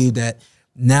do believe that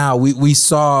now we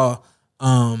saw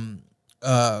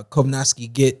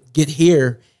Kownacki get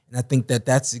here, and I think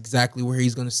that's exactly where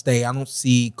he's going to stay. I don't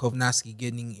see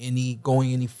Kownacki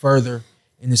going any further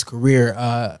in his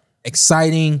career.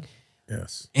 Exciting,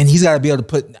 yes. And he's got to be able to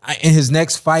put in his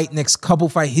next couple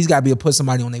fight. He's got to be able to put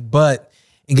somebody on their butt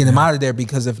and get him out of there,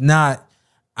 because if not,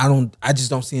 I just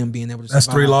don't see him being able to. That's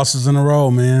survive. 3 losses in a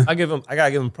row, man. I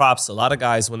gotta give him props. A lot of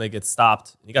guys, when they get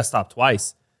stopped, he got stopped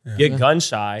twice. Get gun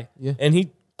shy, and he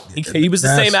was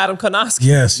the same Adam Kownacki.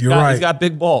 Yes, you're right. He's got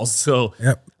big balls, so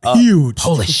Huge.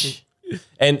 Polish.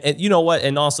 And you know what?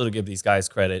 And also to give these guys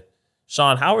credit,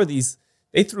 Sean, how are these?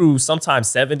 They threw sometimes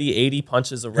 70, 80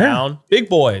 punches around. Big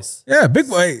boys. Yeah, big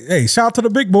boy. Hey, shout out to the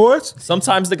big boys.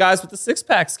 Sometimes the guys with the six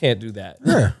packs can't do that.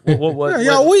 Yeah.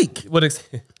 Y'all weak.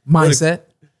 Mindset.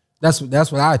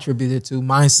 That's what I attribute it to.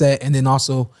 Mindset, and then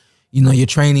also, your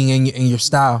training and your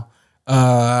style.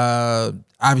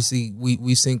 Obviously,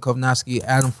 we've seen Kownacki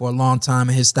at him for a long time,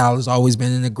 and his style has always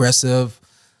been an aggressive,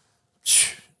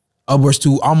 upwards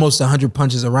to almost 100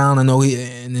 punches around. I know he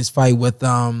in his fight with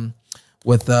Charles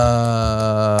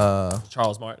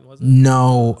Martin, was it?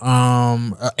 No,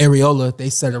 Areola. They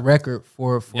set a record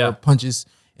for punches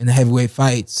in the heavyweight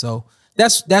fight. So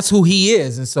that's who he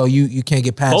is, and so you can't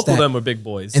get past Both that. of them were big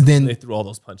boys, and then they threw all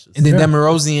those punches. And then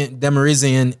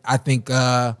Demirezen, I think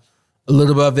a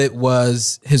little bit of it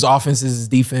was his offense is his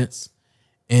defense,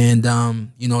 and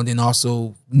then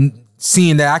also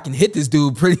seeing that I can hit this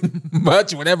dude pretty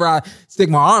much whenever I stick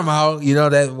my arm out.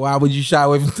 That why would you shy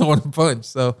away from throwing a punch?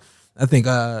 So I think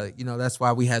that's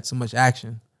why we had so much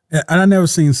action. Yeah, and I never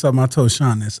seen something. I told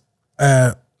Sean this.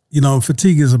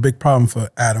 Fatigue is a big problem for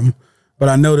Adam. But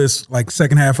I noticed, like,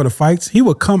 second half of the fights, he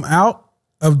would come out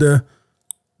of the,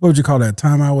 what would you call that,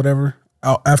 timeout, whatever,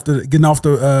 out after getting off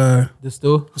the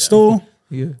stool.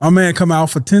 Yeah. My man come out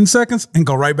for 10 seconds and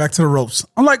go right back to the ropes.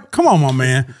 I'm like, come on, my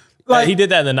man. Like, he did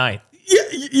that in the ninth.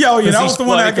 Yeah, that was the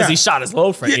one I got. Because he shot his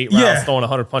load for 8 rounds, throwing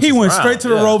 100 punches. He went straight to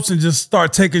the ropes and just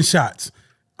started taking shots.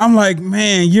 I'm like,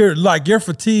 man, your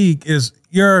fatigue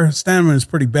your stamina is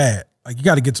pretty bad. Like, you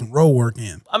got to get some road work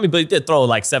in. I mean, but he did throw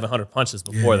like 700 punches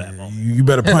before that moment. You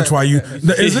better punch while you...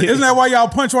 Isn't that why y'all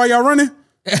punch while y'all running?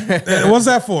 What's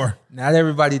that for? Not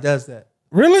everybody does that.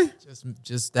 Really?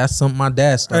 Just that's something my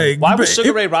dad started. Hey, why was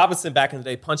Sugar Ray Robinson back in the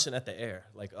day punching at the air,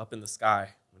 like up in the sky?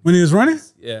 When he was running?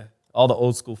 Yeah. All the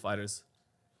old school fighters.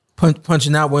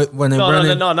 Punching out when they're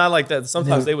running? No, not like that.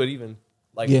 Sometimes they would even,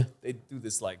 they do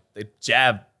this, like, they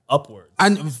jab upwards.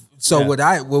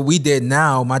 What we did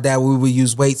now, my dad, we would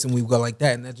use weights and we would go like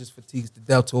that, and that just fatigues the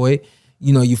deltoid.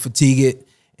 You fatigue it,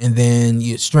 and then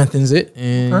it strengthens it,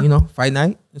 and fight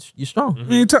night, you're strong.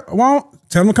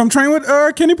 Tell him to come train with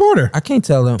Kenny Porter. I can't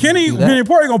tell him. Kenny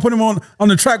Porter gonna put him on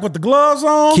the track with the gloves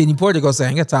on. Kenny Porter gonna say, I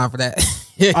ain't got time for that.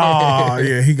 Oh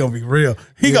yeah, he gonna be real.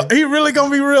 He really gonna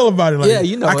be real about it. Like,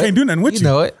 I can't do nothing with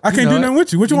you. I can't do nothing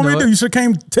with you. What you want me to do? You should have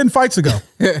came 10 fights ago.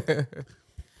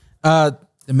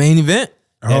 The main event.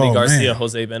 Danny Garcia,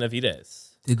 Jose Benavidez.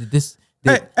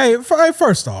 Hey,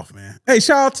 first off, man. Hey,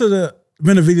 shout out to the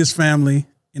Benavidez family.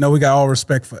 We got all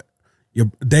respect for your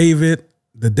David,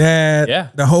 the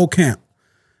dad, the whole camp.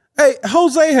 Hey,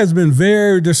 Jose has been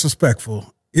very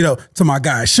disrespectful, to my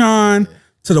guy Sean,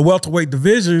 to the welterweight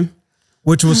division,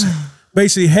 which was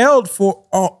basically held for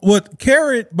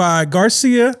carried by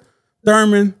Garcia,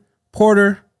 Thurman,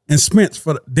 Porter, and Spence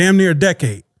for damn near a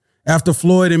decade after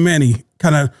Floyd and Manny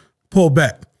kind of pulled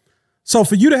back. So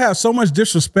for you to have so much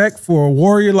disrespect for a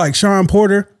warrior like Sean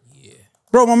Porter,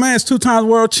 bro, my man's 2-time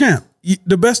world champ.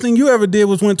 The best thing you ever did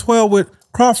was win 12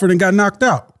 with Crawford and got knocked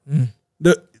out. You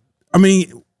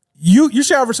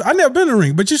should have. I never been in the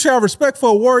ring, but you should have respect for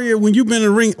a warrior when you've been in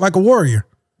the ring like a warrior.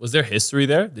 Was there history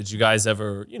there? Did you guys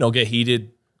ever, get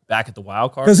heated back at the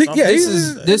wild card?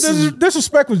 Because this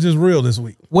disrespect was just real this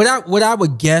week. What I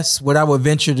would guess, what I would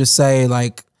venture to say,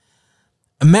 like,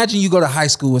 imagine you go to high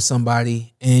school with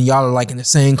somebody and y'all are like in the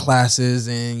same classes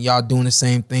and y'all doing the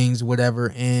same things,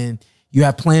 whatever, and you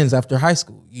have plans after high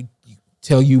school. You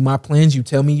tell you my plans, you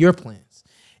tell me your plans.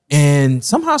 And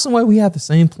somehow, some way, we have the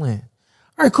same plan.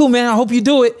 All right, cool, man. I hope you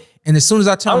do it. And as soon as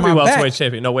I turn my back, welterweight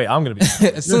champion. No, wait, I'm gonna be.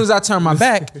 As soon as I turn my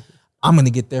back, I'm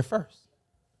gonna get there first.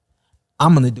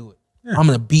 I'm gonna do it. Yeah. I'm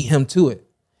gonna beat him to it.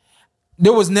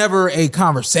 There was never a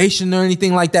conversation or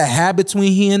anything like that had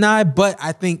between he and I, but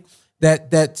I think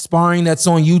that sparring that's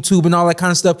on YouTube and all that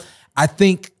kind of stuff, I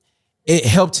think it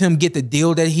helped him get the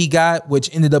deal that he got,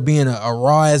 which ended up being a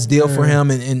raw ass deal for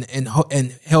him and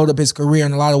held up his career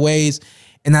in a lot of ways.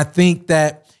 And I think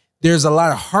that there's a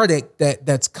lot of heartache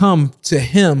that's come to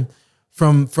him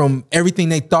from everything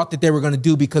they thought that they were going to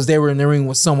do because they were in the ring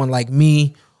with someone like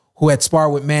me who had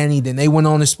sparred with Manny. Then they went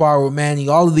on to spar with Manny.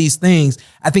 All of these things,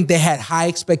 I think they had high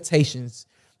expectations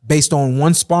based on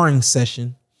one sparring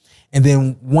session. And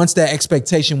then once that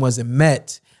expectation wasn't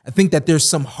met, I think that there's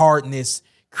some hardness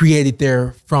created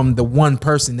there from the one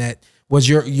person that was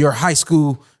your high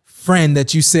school friend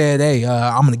that you said, hey,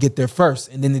 I'm going to get there first.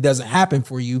 And then it doesn't happen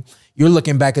for you. You're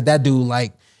looking back at that dude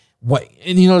like, what?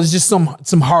 And, there's just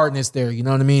some hardness there. You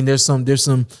know what I mean? There's some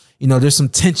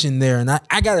tension there. And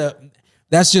I gotta,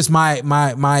 that's just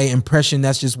my impression.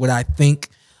 That's just what I think.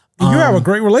 You have a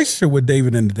great relationship with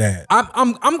David and the dad.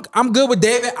 I'm good with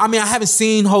David. I mean, I haven't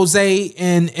seen Jose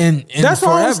in That's forever.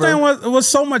 why I understand was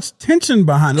so much tension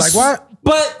behind it. Like why?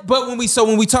 But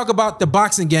when we talk about the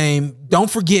boxing game, don't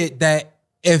forget that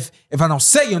if I don't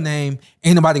say your name,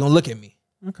 ain't nobody gonna look at me.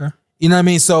 Okay. You know what I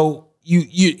mean? So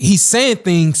he's saying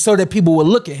things so that people will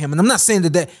look at him. And I'm not saying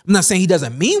I'm not saying he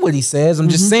doesn't mean what he says. I'm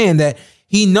just saying that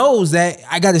he knows that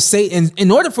I gotta say, and in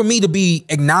order for me to be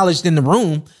acknowledged in the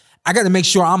room, I got to make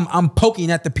sure I'm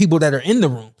poking at the people that are in the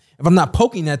room. If I'm not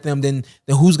poking at them, then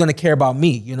who's going to care about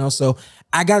me? You know, so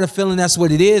I got a feeling that's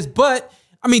what it is. But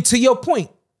I mean, to your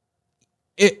point,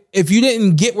 if you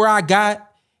didn't get where I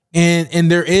got,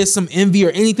 and there is some envy or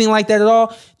anything like that at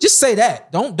all, just say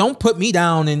that. Don't put me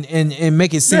down and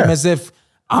make it seem as if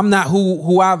I'm not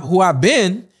who I've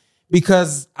been,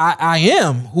 because I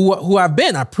am who I've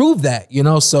been. I proved that. You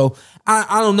know, so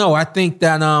I don't know. I think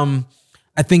that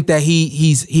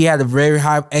he had a very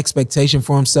high expectation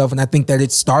for himself, and I think that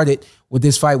it started with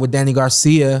this fight with Danny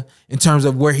Garcia in terms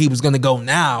of where he was going to go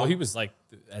now. Well, he was like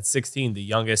at 16 the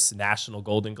youngest national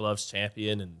Golden Gloves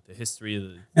champion in the history of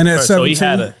the. And at 17, so he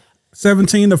had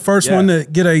 17, the first one to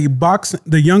get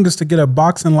the youngest to get a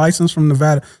boxing license from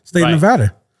Nevada, state of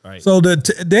Nevada. Right. So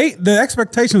the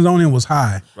expectations on him was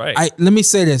high. Right. Let me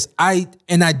say this. I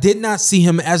did not see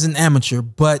him as an amateur,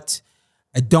 but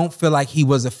I don't feel like he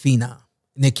was a phenom.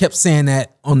 And they kept saying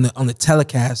that on the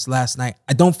telecast last night.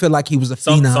 I don't feel like he was a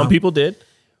phenom. Some people did.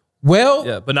 Well,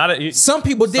 yeah, but not some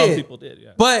people did. Some people did,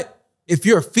 yeah. But if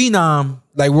you're a phenom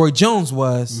like Roy Jones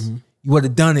was, you would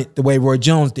have done it the way Roy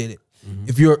Jones did it.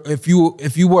 If you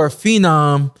were a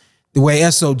phenom the way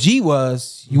SOG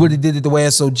was, you would have did it the way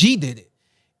SOG did it.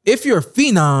 If you're a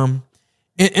phenom,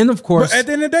 and of course, but at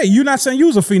the end of the day, you're not saying you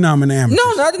was a phenom in the amateur.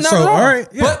 No, not so, at all. All right,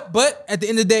 yeah. But at the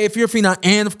end of the day, if you're a phenom,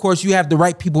 and of course you have the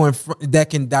right people in front that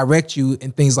can direct you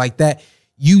and things like that,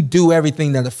 you do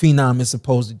everything that a phenom is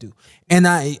supposed to do. And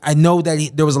I know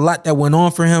that there was a lot that went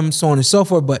on for him, so on and so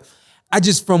forth. But I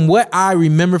just, from what I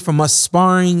remember from us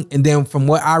sparring, and then from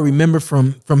what I remember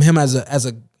from him as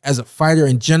a fighter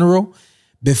in general,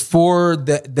 before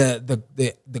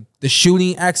the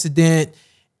shooting accident.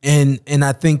 And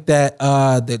I think that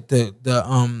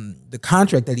the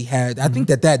contract that he had, I think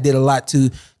that did a lot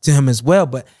to him as well.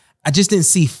 But I just didn't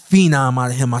see phenom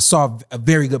out of him. I saw a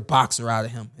very good boxer out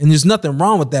of him, and there's nothing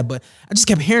wrong with that. But I just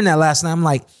kept hearing that last night. I'm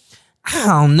like, I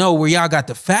don't know where y'all got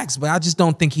the facts, but I just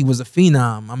don't think he was a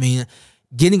phenom. I mean,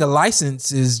 getting a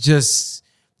license is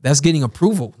that's getting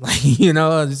approval. Like, you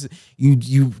know,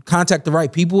 you contact the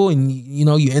right people, and you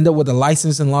know, you end up with a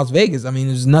license in Las Vegas. I mean,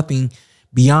 there's nothing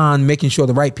beyond making sure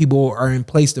the right people are in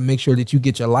place to make sure that you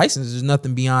get your license. There's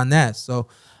nothing beyond that. So,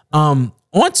 on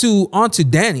to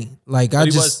Danny. Like,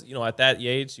 but he was, you know, at that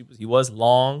age, he was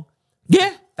long,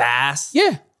 fast,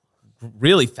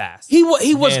 really fast. He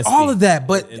was all of that.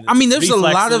 But I mean, there's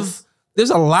reflexes.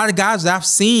 a lot of guys that I've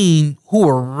seen who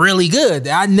are really good.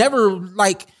 I never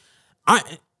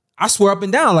I swear up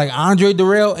and down, like Andre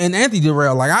Durrell and Anthony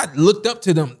Durrell. Like, I looked up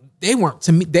to them. They weren't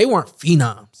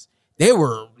phenoms. They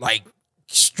were like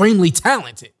extremely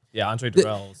talented. Yeah, Andre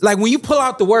Durrell. Like, when you pull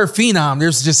out the word phenom,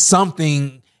 there's just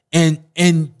something,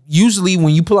 and usually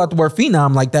when you pull out the word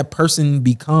phenom, like, that person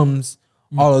becomes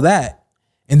all of that.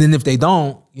 And then if they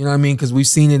don't, you know what I mean? Because we've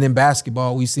seen it in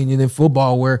basketball, we've seen it in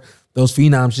football, where those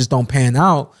phenoms just don't pan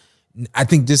out. I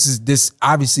think this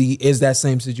obviously is that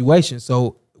same situation.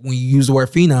 So when you use the word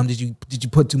phenom, did you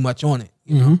put too much on it?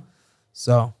 You know?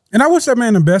 So, and I wish that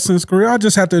man the best in his career. I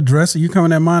just have to address it. You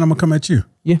coming at mine, I'm gonna come at you.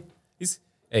 yeah.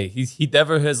 He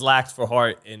never has lacked for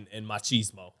heart in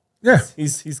machismo. Yeah.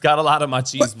 He's got a lot of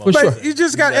machismo. But you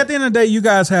just got, at the end of the day, you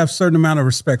guys have a certain amount of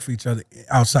respect for each other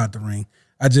outside the ring.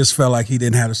 I just felt like he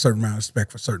didn't have a certain amount of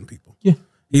respect for certain people. Yeah.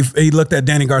 He looked at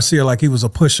Danny Garcia like he was a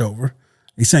pushover.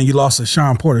 He's saying you lost to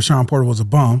Sean Porter. Sean Porter was a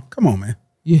bum. Come on, man.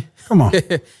 Yeah. Come on.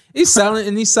 He's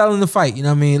selling the fight. You know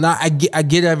what I mean? Like, I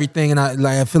get everything, and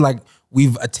I feel like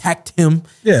we've attacked him.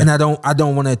 Yeah. And I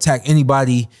don't want to attack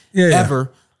anybody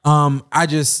ever.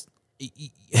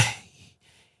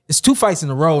 It's 2 fights in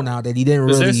a row now that he didn't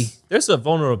really. There's a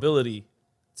vulnerability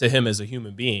to him as a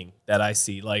human being that I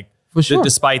see. Like, for sure,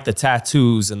 despite the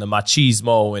tattoos and the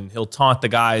machismo, and he'll taunt the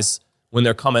guys when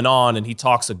they're coming on, and he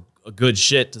talks a good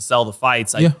shit to sell the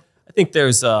fights. I think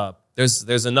there's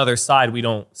another side we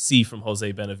don't see from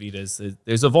Jose Benavidez.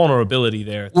 There's a vulnerability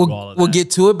there through all of that. We'll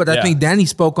get to it, but I think Danny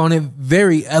spoke on it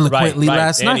very eloquently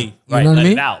last night. You know what I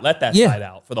mean? Let that side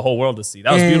out for the whole world to see.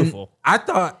 That was beautiful. I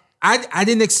thought I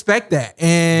didn't expect that,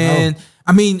 and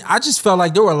I mean, I just felt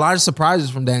like there were a lot of surprises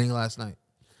from Danny last night.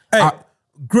 Hey,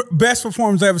 Best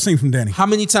performance I ever seen from Danny. How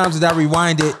many times did I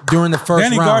rewind it during the first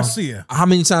Danny round? Garcia. How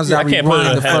many times did I can't put it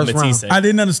rewind the ahead of first Matisse. round? I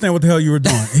didn't understand what the hell you were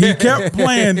doing. He kept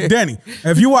playing Danny.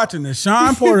 If you're watching this,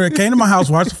 Sean Porter came to my house,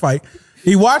 watched the fight.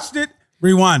 He watched it,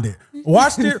 rewind it.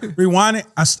 Watched it, rewind it.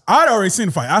 I'd already seen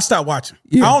the fight. I stopped watching.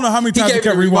 Yeah. I don't know how many times he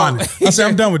kept rewinding. I said,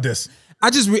 I'm done with this.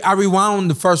 I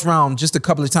rewound the first round just a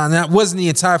couple of times. That wasn't the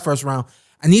entire first round.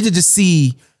 I needed to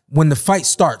see when the fight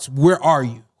starts, where are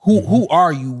you? Who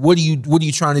are you? What are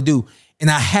you trying to do?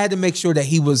 And I had to make sure that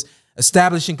he was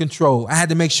establishing control. I had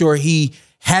to make sure he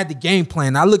had the game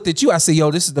plan. I looked at you. I said,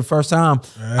 yo, this is the first time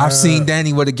I've seen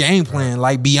Danny with a game plan,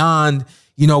 like beyond,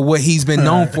 what he's been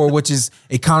known for, which is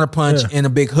a counterpunch and a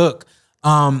big hook.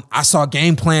 I saw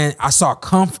game plan. I saw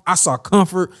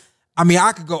comfort. I mean,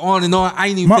 I could go on and on. I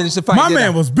didn't even finish the fight. My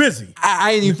man was busy.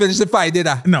 I didn't even finish the fight, did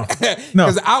I? No.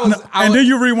 Because and then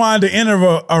you rewind the end of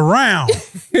a round.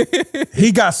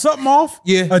 He got something off,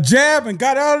 a jab, and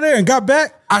got out of there and got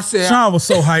back. I said, Sean was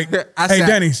so hyped. Hey,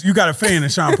 Danny, you got a fan in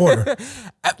Sean Porter.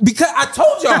 Because I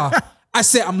told y'all, I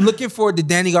said, I'm looking forward to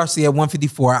Danny Garcia at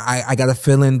 154. I got a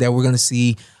feeling that we're going to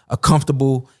see a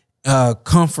comfortable,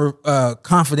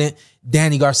 confident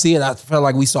Danny Garcia. I felt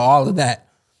like we saw all of that.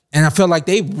 And I felt like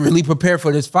they really prepared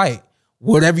for this fight.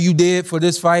 Whatever you did for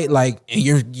this fight, like, and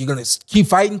you're gonna keep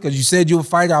fighting because you said you're a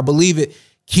fighter. I believe it.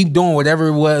 Keep doing whatever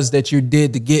it was that you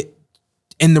did to get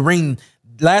in the ring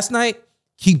last night.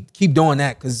 Keep doing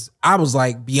that because I was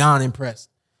like beyond impressed.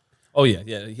 Oh yeah.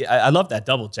 I love that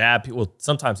double jab.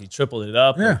 Sometimes he tripled it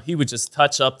up. Yeah. He would just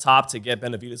touch up top to get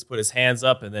Benavidez to put his hands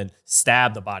up and then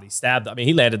stab the body. I mean,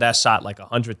 he landed that shot like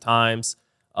 100 times.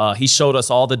 He showed us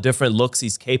all the different looks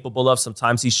he's capable of.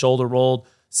 Sometimes he shoulder rolled.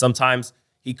 Sometimes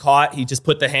he caught. He just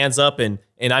put the hands up and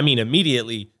I mean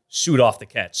immediately shoot off the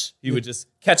catch. He would just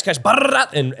catch,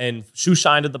 and shoe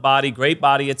shine to the body. Great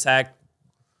body attack,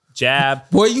 jab.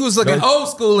 Boy, you was looking old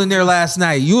school in there last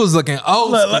night. You was looking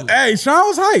old school. Hey, Sean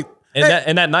was hype.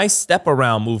 And that nice step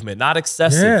around movement, not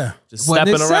excessive. Yeah. Just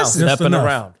stepping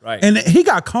around. Right. And he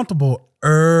got comfortable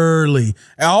early.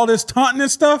 And all this taunting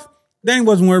and stuff, Danny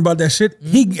wasn't worried about that shit.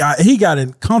 He got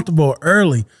it comfortable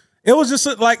early. It was just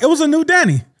like, it was a new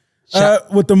Danny.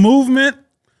 With the movement,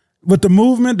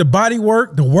 the body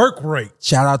work, the work rate.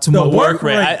 Shout out to my work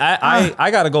rate.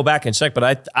 I got to go back and check,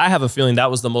 but I have a feeling that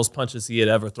was the most punches he had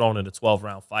ever thrown in a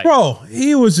 12-round fight. Bro,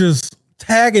 he was just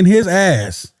tagging his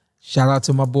ass. Shout out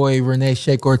to my boy Rene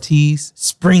Shake Ortiz,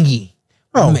 springy.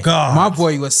 Oh, God. My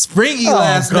boy was springy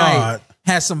last night.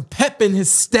 Had some pep in his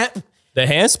step. The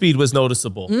hand speed was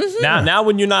noticeable. Now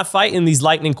when you're not fighting these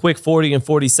lightning quick 40 and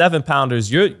 47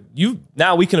 pounders,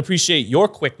 now we can appreciate your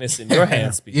quickness and your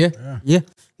hand speed. Yeah.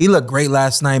 He looked great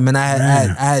last night, man. I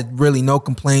had really no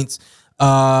complaints.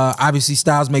 Obviously,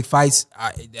 styles make fights.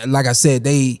 Like I said,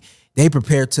 they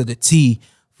prepared to the T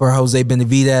for Jose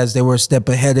Benavidez. They were a step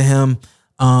ahead of him,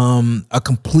 a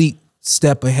complete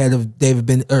step ahead of Jose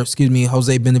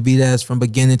Benavidez from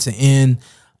beginning to end.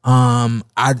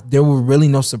 There were really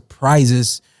no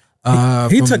surprises.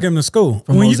 He took him to school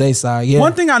from Jose's side. Yeah.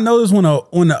 One thing I noticed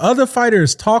when the other fighter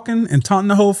is talking and taunting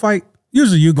the whole fight,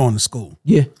 usually you're going to school.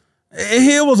 Yeah.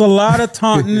 Here was a lot of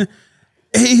taunting.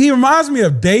 He reminds me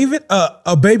of David,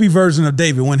 a baby version of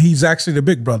David when he's actually the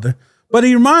big brother. But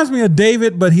he reminds me of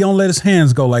David, but he don't let his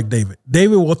hands go like David.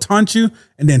 David will taunt you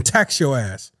and then tax your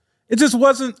ass. It just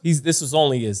wasn't. This was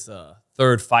only his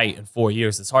third fight in 4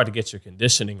 years. It's hard to get your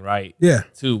conditioning right. Yeah.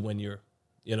 Too when you're,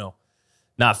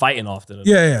 not fighting often.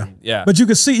 Yeah. But you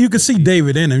could see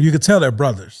David in him. You could tell they're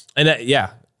brothers. And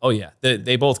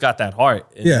they both got that heart.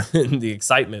 And the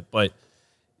excitement. But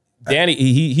Danny,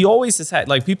 he always has had,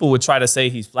 like, people would try to say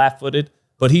he's flat-footed,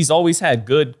 but he's always had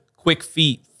good, quick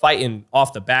feet fighting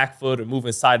off the back foot or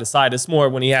moving side to side. It's more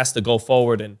when he has to go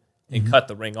forward and cut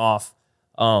the ring off.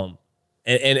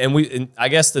 And I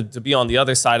guess to be on the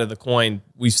other side of the coin,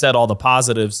 we've said all the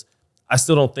positives. I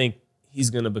still don't think he's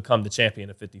going to become the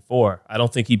champion at 54. I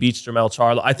don't think he beats Jermell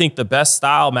Charlo. I think the best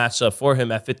style matchup for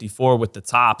him at 54 with the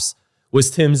tops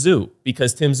was Tim Tszyu,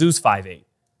 because Tim Tszyu's 5'8".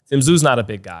 Tim Tszyu's not a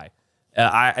big guy.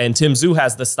 And Tim Tszyu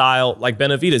has the style like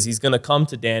Benavidez. He's going to come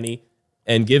to Danny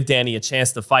and give Danny a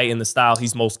chance to fight in the style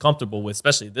he's most comfortable with,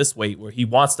 especially this weight where he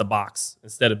wants to box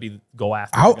instead of go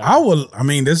after. I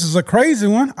mean, this is a crazy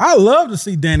one. I love to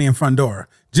see Danny and Fundora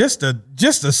just to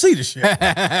see the shit. Hey,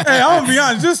 I'm gonna be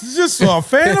honest, just for a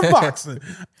fan of boxing.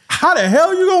 How the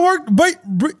hell you gonna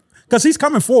work? Because he's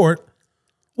coming forward.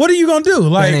 What are you gonna do?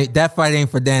 Like that fight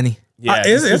ain't for Danny. Yeah,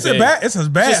 it's a bad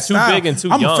just too style. big and too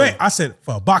I'm young. a fan. I said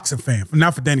for a boxing fan,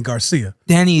 not for Danny Garcia.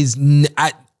 Danny's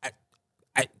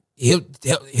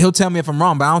he'll tell me if I'm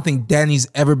wrong, but I don't think Danny's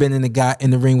ever been in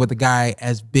the ring with a guy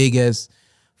as big as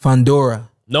Fundora.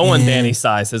 No one Danny's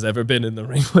size has ever been in the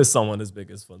ring with someone as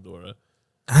big as Fundora.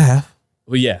 I have.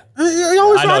 Well, yeah. I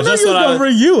know just what I was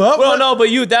bring you up. Well, no, but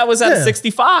that was at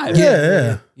 65.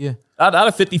 Yeah. Out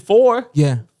of 54.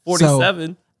 Yeah.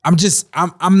 47. So,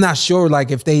 I'm not sure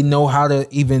like if they know how to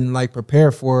even like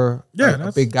prepare for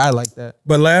a big guy like that.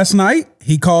 But last night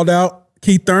he called out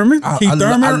Keith Thurman. I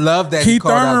love that. Keith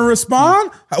Thurman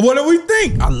respond. What do we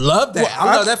think? I love that.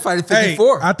 I love that fight at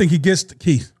 54. Hey, I think he gets to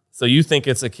Keith. So you think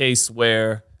it's a case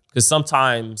where, because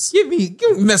sometimes give me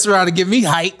mess around and give me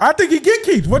height. I think he get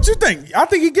Keith. What you think? I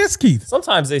think he gets Keith.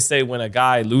 Sometimes they say when a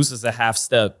guy loses a half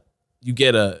step, you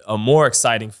get a more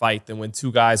exciting fight than when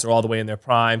two guys are all the way in their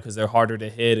prime because they're harder to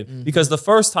hit. Because the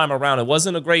first time around, it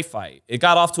wasn't a great fight. It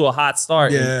got off to a hot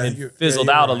start and fizzled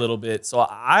out a little bit. So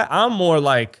I'm more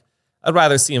like, I'd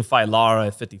rather see him fight Lara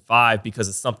at 55 because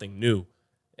it's something new.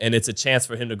 And it's a chance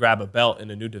for him to grab a belt in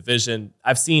a new division.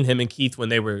 I've seen him and Keith when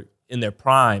they were in their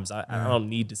primes. I don't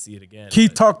need to see it again.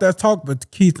 Keith talked that talk, but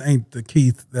Keith ain't the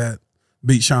Keith that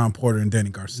beat Sean Porter and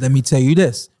Danny Garcia. Let me tell you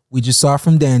this. We just saw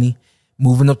from Danny,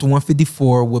 moving up to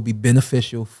 154 will be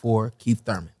beneficial for Keith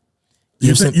Thurman.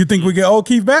 You think we get old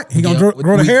Keith back? He gonna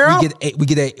grow the hair out? We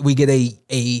get a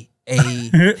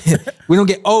we don't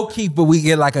get old Keith, but we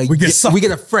get like we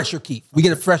get a fresher Keith. We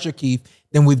get a fresher Keith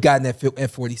than we've gotten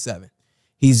at 47.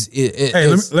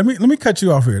 Let me cut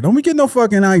you off here. Don't we get no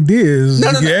fucking ideas.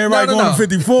 Everybody going to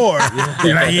 54.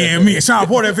 Me and Sean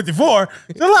Porter at 54.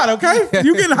 It's a lot, okay?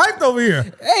 You getting hyped over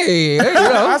here. Hey,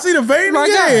 I see the vein in your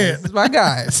head. It's my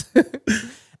guys.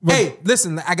 Hey,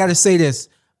 listen, I got to say this.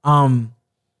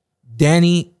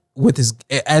 Danny, with his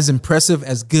as impressive,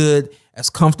 as good, as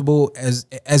comfortable as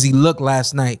he looked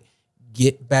last night,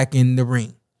 get back in the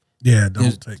ring. Yeah,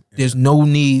 there's no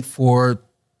need for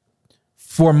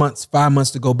 4 months, 5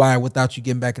 months to go by without you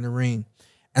getting back in the ring.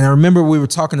 And I remember we were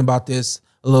talking about this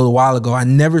a little while ago. I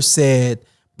never said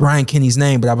Brian Kenny's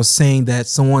name, but I was saying that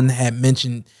someone had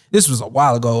mentioned, this was a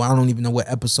while ago. I don't even know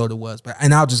what episode it was,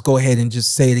 and I'll just go ahead and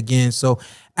just say it again. So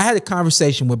I had a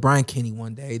conversation with Brian Kenny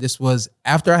one day. This was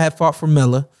after I had fought for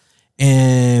Miller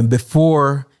and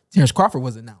before Terrence Crawford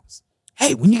was announced.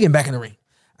 Hey, when you getting back in the ring?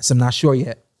 I said, I'm not sure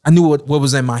yet. I knew what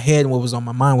was in my head and what was on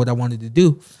my mind, what I wanted to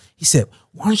do. He said,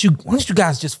 why don't you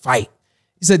guys just fight?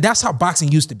 He said, that's how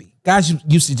boxing used to be. Guys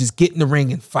used to just get in the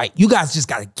ring and fight. You guys just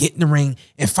got to get in the ring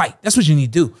and fight. That's what you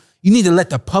need to do. You need to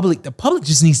let the public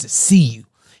just needs to see you.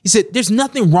 He said, there's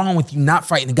nothing wrong with you not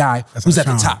fighting the guy who's at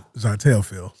the top. That's how Tail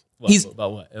feels.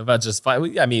 About what? About just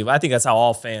fight? I mean, I think that's how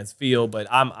all fans feel, but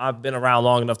I've been around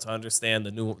long enough to understand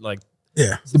the new, like,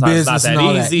 the business not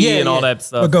that easy and all that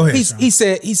stuff. But go ahead. He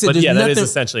said but that is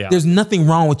essentially there's nothing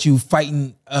wrong with you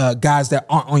fighting guys that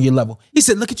aren't on your level. He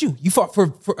said, look at you. You fought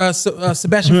for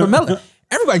Sebastian Formella.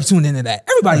 Everybody tuned into that.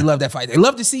 Everybody loved that fight. They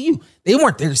loved to see you. They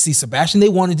weren't there to see Sebastian. They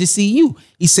wanted to see you.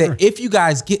 He said, if you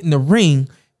guys get in the ring,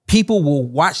 people will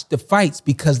watch the fights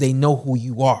because they know who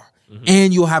you are.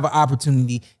 And you'll have an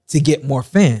opportunity to get more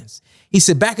fans. He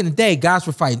said, back in the day, guys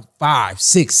were fighting 5,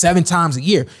 6, 7 times a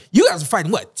year. You guys were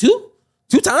fighting what, 2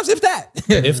 times, if that.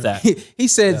 If that. He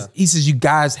says you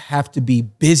guys have to be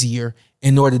busier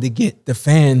in order to get the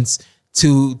fans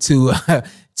to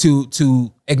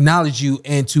acknowledge you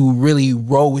and to really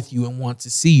roll with you and want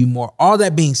to see you more. All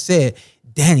that being said,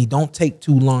 Danny, don't take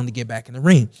too long to get back in the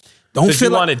ring. Don't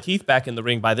feel you wanted Keith back in the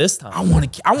ring by this time. I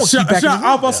want Keith back in the ring.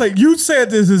 I was about to say, you said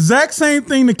this exact same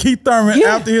thing to Keith Thurman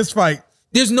after his fight.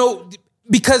 There's no,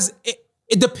 because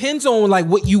it depends on like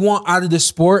what you want out of the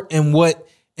sport and what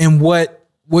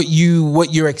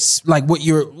your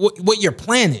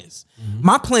plan is.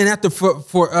 My plan after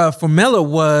for Miller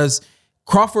was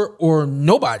Crawford or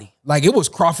nobody. Like it was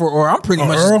Crawford or I'm pretty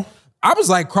much. Earl? I was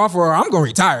like Crawford or I'm going to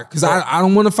retire because I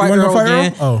don't want to fight Earl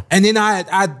again. Oh. And then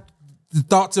the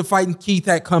thoughts of fighting Keith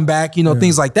had come back,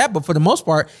 things like that. But for the most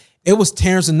part, it was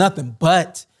Terrence and nothing.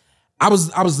 But I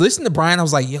was listening to Brian. I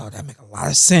was like, yo, that make a lot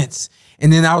of sense.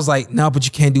 And then I was like, no, but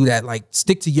you can't do that. Like,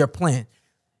 stick to your plan.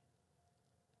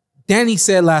 Danny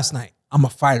said last night, I'm a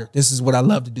fighter. This is what I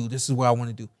love to do. This is what I want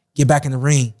to do. Get back in the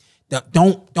ring.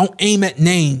 Don't aim at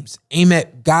names. Aim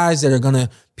at guys that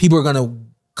people are gonna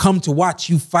come to watch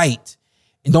you fight.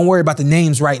 And don't worry about the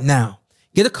names right now.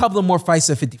 Get a couple of more fights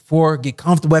at 54. Get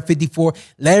comfortable at 54.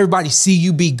 Let everybody see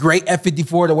you be great at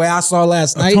 54 the way I saw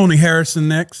last night. Tony Harrison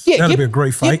next. Yeah, that'll be a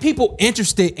great fight. Get people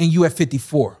interested in you at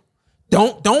 54.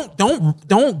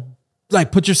 Don't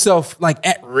like put yourself like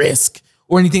at risk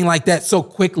or anything like that so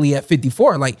quickly at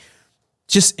 54. Like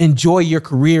just enjoy your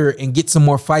career and get some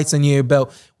more fights on your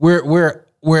belt. We're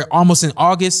almost in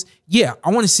August. Yeah,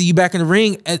 I want to see you back in the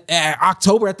ring at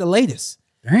October at the latest.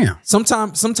 Damn.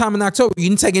 Sometime in October. You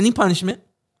didn't take any punishment.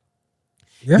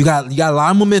 Yeah. You got a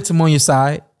lot of momentum on your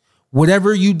side.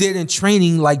 Whatever you did in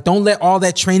training, like don't let all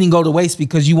that training go to waste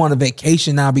because you want a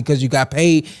vacation now because you got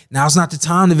paid. Now it's not the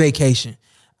time to vacation.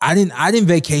 I didn't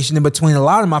vacation in between a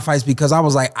lot of my fights because I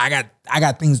was like, I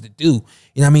got things to do.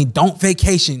 You know what I mean? Don't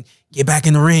vacation. Get back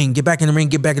in the ring. Get back in the ring.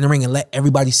 Get back in the ring and let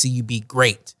everybody see you be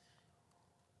great.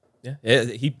 Yeah,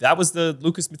 that was the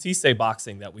Lucas Matisse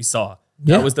boxing that we saw.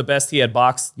 Yeah. That was the best he had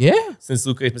boxed since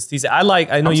Lucas Matisse.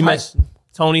 I know you mentioned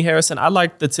Tony Harrison. I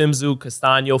like the Tim Tszyu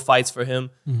Castano fights for him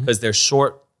because they're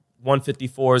short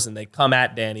 154s and they come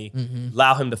at Danny,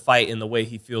 allow him to fight in the way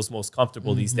he feels most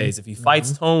comfortable these days. If he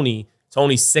fights Tony's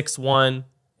 6'1",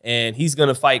 and he's going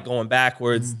to fight going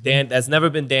backwards. That's never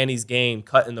been Danny's game,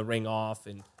 cutting the ring off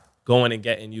and going and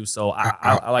getting you. So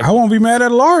I like. I won't be mad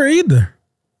at Lara either.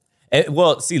 And,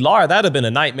 well, see, Lara, that'd have been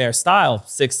a nightmare style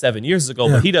 6-7 years ago,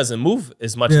 but he doesn't move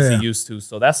as much as he used to.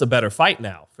 So that's a better fight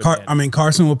now.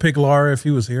 Carson would pick Lara if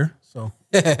he was here. So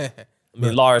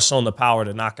Lara's shown the power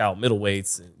to knock out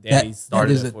middleweights. And Danny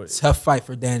started that is a tough fight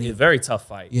for Danny. A very tough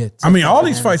fight. Yeah, all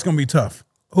these fights gonna be tough.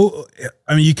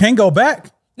 You can't go back.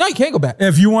 No, you can't go back.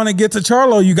 If you want to get to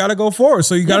Charlo, you got to go forward.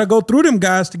 So you got to go through them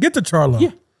guys to get to Charlo.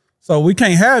 Yeah. So we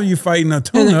can't have you fighting a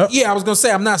tune-up. Yeah, I was going to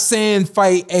say, I'm not saying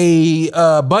fight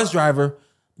a bus driver,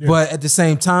 but at the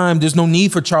same time, there's no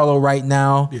need for Charlo right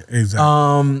now. Yeah,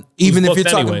 exactly. Even if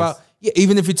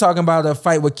you're talking about a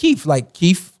fight with Keith, like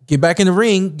Keith, get back in the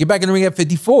ring at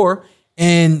 54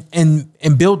 and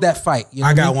build that fight. You know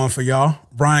I got one for y'all.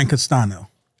 Brian Castano.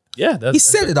 Yeah, he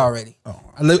said it already. Oh,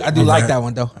 I do like that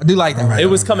one though. I do like that one. It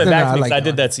was coming back to me because I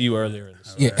did that to you earlier in the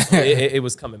show. Yeah, it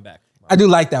was coming back. I do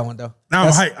like that one though. Now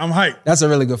I'm hyped. That's a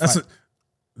really good fight.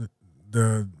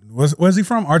 Where's he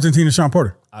from? Argentina, Sean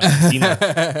Porter. Argentina.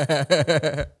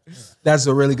 That's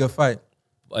a really good fight.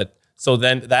 But so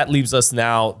then that leaves us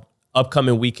now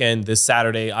upcoming weekend this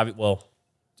Saturday. Well,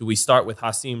 do we start with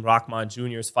Hasim Rahman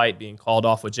Jr.'s fight being called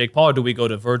off with Jake Paul, or do we go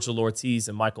to Vergil Ortiz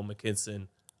and Michael McKinson?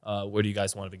 Where do you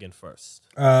guys want to begin first?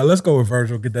 Let's go with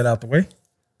Vergil. Get that out the way.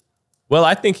 Well,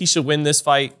 I think he should win this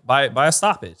fight by a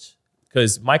stoppage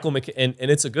because Michael and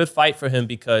it's a good fight for him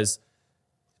because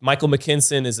Michael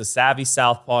McKinson is a savvy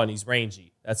southpaw and he's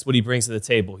rangy. That's what he brings to the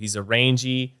table. He's a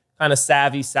rangy, kind of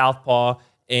savvy southpaw,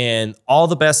 and all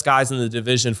the best guys in the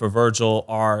division for Vergil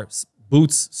are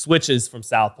boots switches from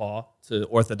southpaw to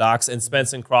orthodox, and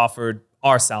Spence and Crawford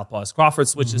are southpaws. Crawford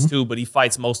switches too, but he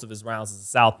fights most of his rounds as a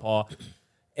southpaw.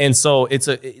 And so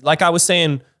like I was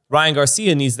saying, Ryan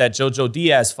Garcia needs that Jojo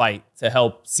Diaz fight to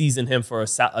help season him for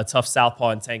a tough southpaw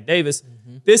and Tank Davis.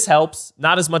 This helps,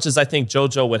 not as much as I think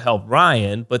Jojo would help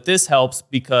Ryan, but this helps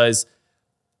because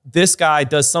this guy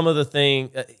does some of the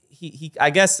thing. I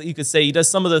guess you could say he does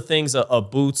some of the things a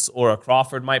Boots or a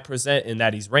Crawford might present in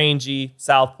that he's rangy,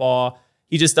 southpaw.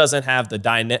 He just doesn't have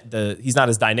he's not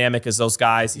as dynamic as those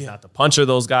guys. He's not the puncher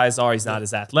those guys are. He's not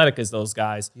as athletic as those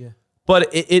guys. Yeah. But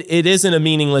it isn't a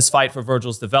meaningless fight for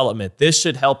Vergil's development. This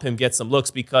should help him get some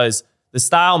looks because the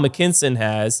style McKinson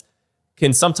has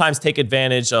can sometimes take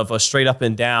advantage of a straight up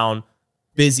and down,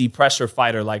 busy pressure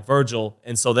fighter like Vergil.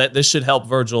 And so this should help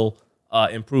Vergil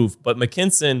improve. But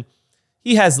McKinson,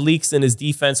 he has leaks in his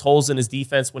defense, holes in his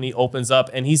defense when he opens up,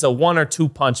 and he's a 1 or 2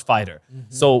 punch fighter.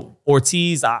 So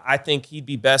Ortiz, I think he'd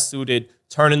be best suited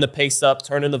turning the pace up,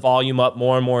 turning the volume up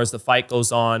more and more as the fight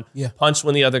goes on. Yeah. Punch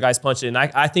when the other guy's punching. And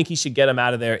I think he should get him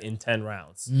out of there in 10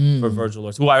 rounds for Vergil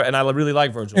Ortiz, and I really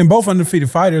like Vergil. And both undefeated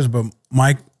fighters, but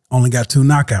Mike only got 2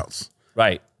 knockouts.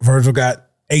 Right. Vergil got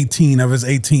 18 of his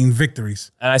 18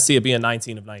 victories. And I see it being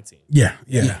 19 of 19. Yeah.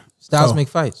 Styles make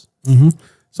fights.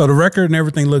 So the record and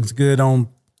everything looks good on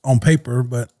paper,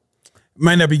 but it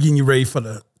might not be getting you ready for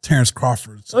the Terrence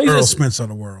Crawfords, Earl Spence of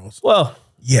the world. Well,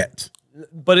 yet.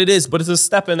 But it's a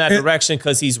step in that direction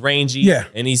because he's rangy,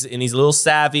 and he's a little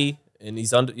savvy, and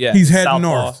he's he's heading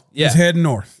north. Yeah. He's heading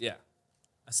north. Yeah,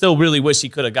 I still really wish he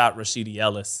could have got Rashidi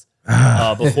Ellis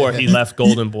before he left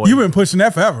Golden Boy. You've been pushing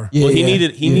that forever. Well, he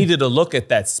needed to look at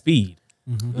that speed,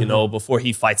 you know, before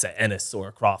he fights an Ennis or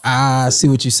a Crawford. I see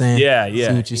what you're saying. Yeah. I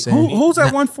see what you're saying. Who's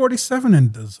at 147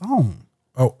 in the zone?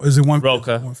 Oh, is it one?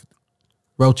 Rocha.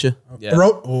 Yeah.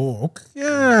 Okay.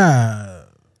 Yeah.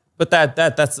 But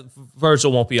that's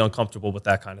Vergil won't be uncomfortable with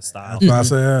that kind of style. That's what I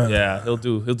said. Yeah, he'll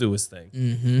do his thing.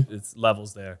 It's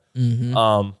levels there.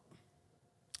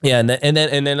 Yeah, and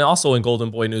then also in Golden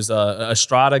Boy news,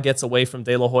 Estrada gets away from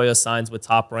De La Hoya, signs with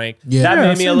Top Rank. That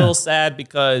made me a little sad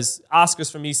because Oscar's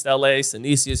from East LA,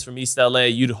 Sinisius from East LA.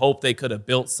 You'd hope they could have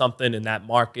built something in that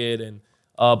market, and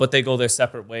but they go their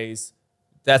separate ways.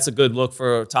 That's a good look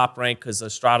for Top Rank because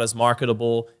Estrada's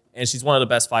marketable and she's one of the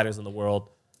best fighters in the world.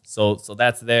 So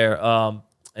that's there.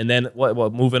 And then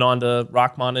what moving on to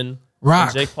Rahman Rock.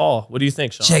 and Jake Paul. What do you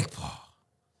think, Sean? Jake Paul.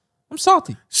 I'm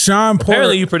salty. Sean Porter.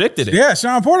 Apparently you predicted it. Yeah,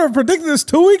 Sean Porter predicted this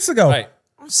 2 weeks ago. Right.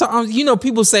 So, you know,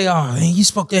 people say, "Oh, man, you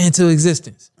spoke that into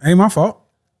existence." Ain't my fault.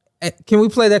 Can we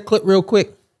play that clip real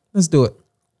quick? Let's do it.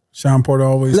 Sean Porter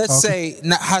always. Let's talking.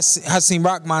 say Hasim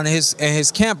Rahman and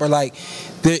his camp are like,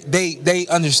 they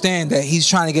understand that he's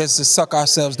trying to get us to suck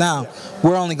ourselves down.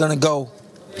 We're only gonna go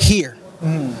here.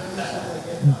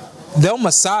 They'll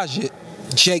massage it.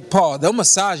 Jake Paul, they'll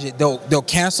massage it. They'll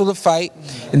cancel the fight,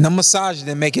 and they'll massage it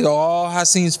and make it all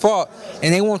Hasim's fault,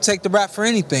 and they won't take the rap for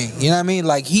anything. You know what I mean?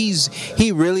 Like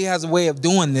he really has a way of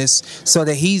doing this so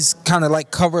that he's kind of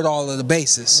like covered all of the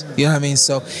bases. You know what I mean?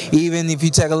 So even if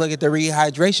you take a look at the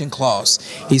rehydration clause,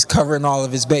 he's covering all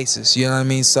of his bases. You know what I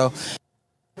mean? So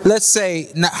let's say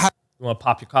You want to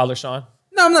pop your collar, Sean?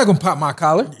 no, I'm not gonna pop my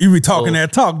collar. You be talking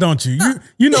that talk, don't you?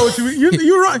 You know what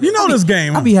you right. You know this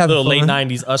game. I'll be having Little fun. late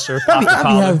 90s Usher, pop your I'll be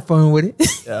collar. having fun with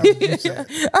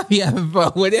it. I'll be having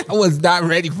fun with it. I was not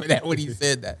ready for that when he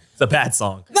said that. It's a bad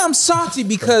song. No, I'm salty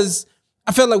because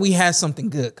I felt like we had something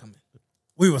good coming.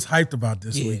 We was hyped about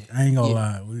this week. I ain't gonna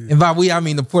lie. And by we, I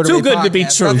mean the Puerto Too Rican good to be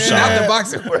podcast. true, I mean, Sean. not the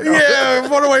boxing world. Yeah,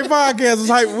 For the Way podcast was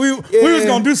hyped. We was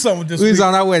gonna do something this We week. was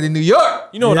on our way to New York.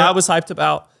 You know what I was hyped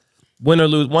about? Win or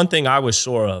lose, one thing I was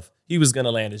sure of, he was going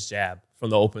to land his jab from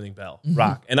the opening bell,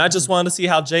 Rock. And I just wanted to see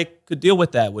how Jake could deal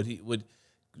with that. Would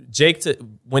Jake,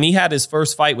 when he had his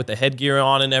first fight with the headgear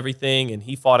on and everything, and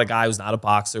he fought a guy who's not a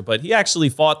boxer, but he actually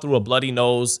fought through a bloody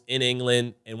nose in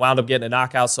England and wound up getting a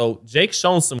knockout. So Jake's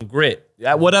shown some grit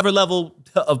at whatever level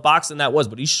of boxing that was,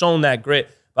 but he's shown that grit.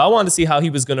 But I wanted to see how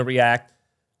he was going to react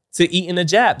to eating a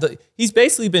jab. He's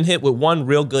basically been hit with one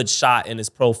real good shot in his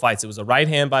pro fights. It was a right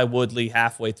hand by Woodley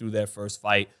halfway through their first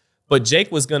fight. But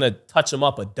Jake was going to touch him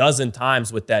up a dozen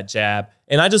times with that jab.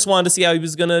 And I just wanted to see how he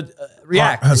was going to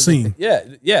react. Hasim.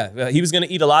 Yeah. He was going to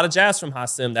eat a lot of jabs from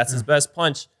Hasim. That's his best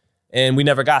punch. And we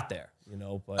never got there, you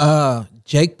know. But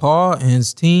Jake Paul and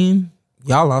his team,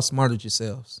 y'all outsmarted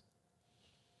yourselves.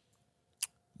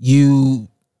 You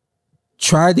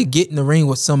tried to get in the ring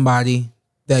with somebody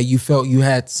that you felt you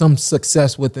had some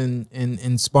success with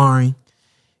in sparring.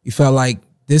 You felt like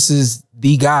this is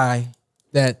the guy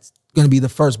that's going to be the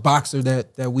first boxer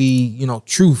that we, you know,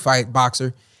 true fight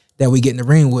boxer that we get in the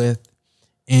ring with.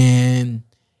 And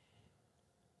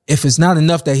if it's not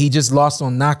enough that he just lost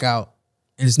on knockout,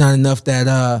 and it's not enough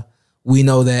that we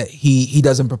know that he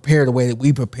doesn't prepare the way that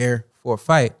we prepare for a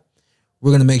fight,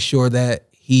 we're going to make sure that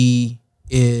he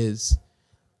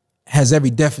has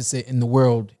every deficit in the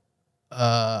world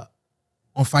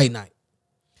on fight night.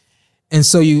 And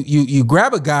so you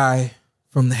grab a guy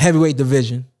from the heavyweight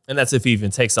division. and that's if he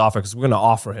even takes the offer, because we're going to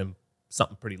offer him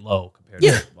something pretty low compared to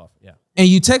the offer. Yeah. And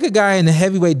you take a guy in the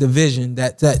heavyweight division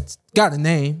that's got a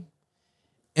name,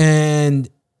 and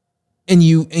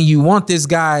you want this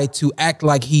guy to act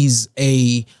like he's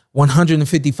a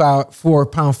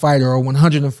 154-pound fighter or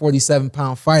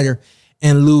 147-pound fighter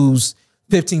and lose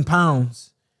 15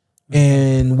 pounds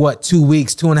in 2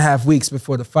 weeks, 2.5 weeks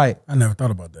before the fight. I never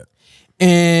thought about that.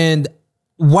 And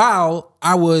while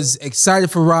I was excited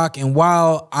for Rock, and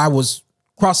while I was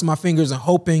crossing my fingers and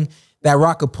hoping that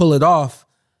Rock could pull it off,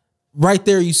 right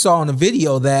there you saw in the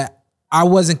video that I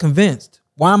wasn't convinced.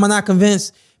 Why am I not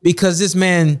convinced? Because this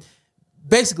man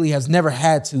basically has never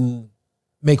had to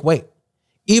make weight.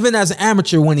 Even as an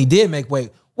amateur, when he did make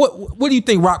weight, what do you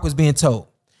think Rock was being told?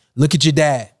 Look at your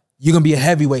dad. You're going to be a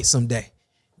heavyweight someday.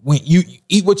 When you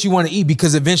eat what you want to eat,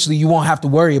 because eventually you won't have to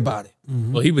worry about it.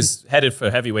 Mm-hmm. Well, he was headed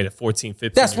for heavyweight at 14,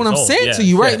 15 That's what I'm years saying old. to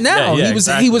you right now.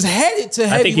 Exactly. He was headed to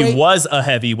heavyweight. I think he was a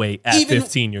heavyweight at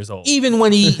 15 years old. Even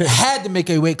when he had to make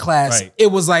a weight class, Right. it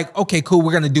was like, okay, cool,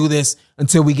 we're gonna do this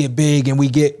until we get big and we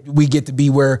get to be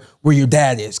where your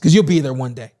dad is, because you'll be there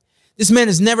one day. This man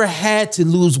has never had to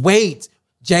lose weight,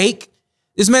 Jake.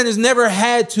 This man has never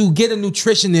had to get a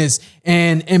nutritionist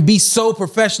and be so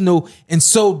professional and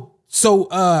so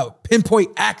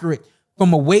pinpoint accurate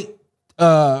from a weight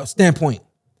standpoint.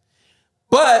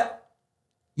 But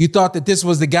you thought that this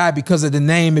was the guy because of the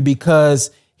name and because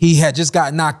he had just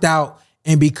got knocked out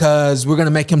and because we're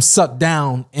gonna make him suck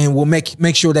down and we'll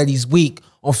make sure that he's weak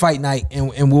on fight night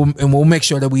and we'll make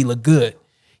sure that we look good.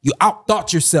 You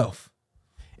outthought yourself,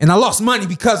 and I lost money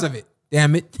because of it.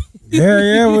 Damn it!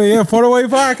 Yeah. For the Way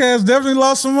podcast definitely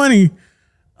lost some money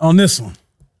on this one.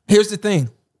 Here's the thing,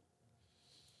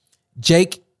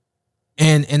 Jake.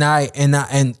 And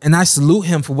I salute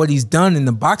him for what he's done in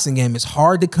the boxing game. It's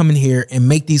hard to come in here and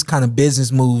make these kind of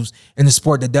business moves in a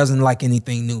sport that doesn't like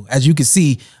anything new. As you can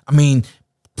see, I mean,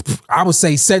 I would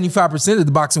say 75% of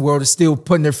the boxing world is still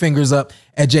putting their fingers up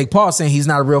at Jake Paul, saying he's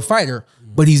not a real fighter.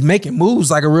 but he's making moves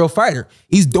like a real fighter.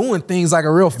 He's doing things like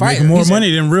a real fighter. Making more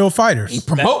money than real fighters. He's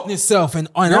promoting himself and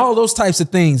all those types of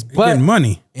things. But getting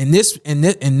money. In this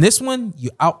one,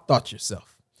 you outthought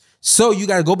yourself. So you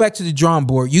got to go back to the drawing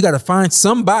board. You got to find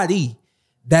somebody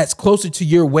that's closer to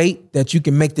your weight that you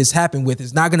can make this happen with.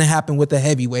 It's not going to happen with a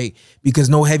heavyweight because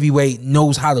no heavyweight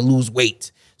knows how to lose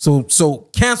weight. So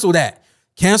cancel that.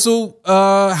 Cancel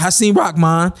Hasim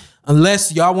Rahman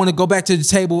unless y'all want to go back to the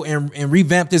table and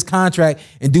revamp this contract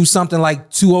and do something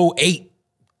like 208.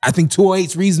 I think 208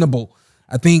 is reasonable.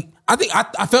 I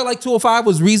felt like 205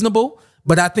 was reasonable,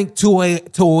 but I think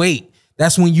 208,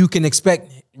 that's when you can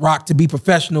expect Rock to be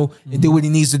professional and do what he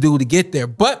needs to do to get there.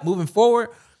 But moving forward,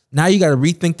 now you got to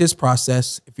rethink this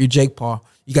process. If you're Jake Paul,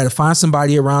 you got to find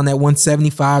somebody around that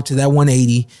 175 to that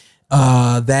 180.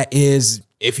 That is,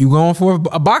 if you're going for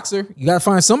a boxer, you got to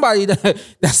find somebody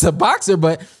that's a boxer.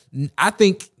 But I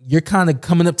think you're kind of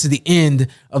coming up to the end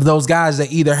of those guys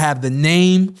that either have the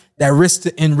name, that risk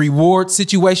and reward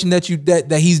situation that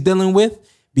he's dealing with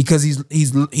because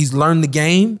he's learned the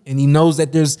game and he knows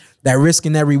that there's that risk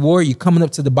and that reward. You're coming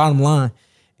up to the bottom line.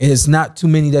 It's not too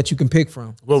many that you can pick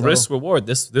from. Well, risk reward.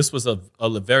 This was a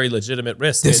very legitimate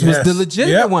risk. This was the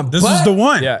legitimate one. This was the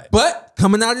one. Yeah. But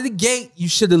coming out of the gate, you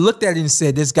should have looked at it and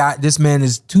said, this man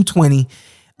is 220.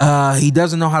 He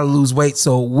doesn't know how to lose weight.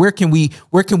 So where can we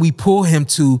pull him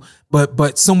to?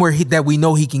 But somewhere that we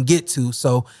know he can get to.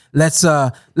 So let's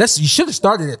you should have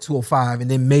started at 205 and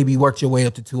then maybe worked your way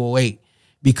up to 208.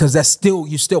 Because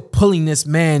you're still pulling this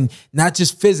man, not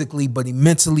just physically, but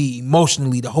mentally,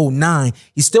 emotionally, the whole nine.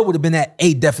 He still would have been at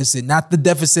a deficit, not the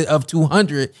deficit of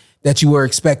 200 that you were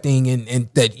expecting and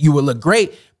that you would look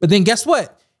great. But then guess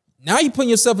what? Now you're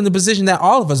putting yourself in the position that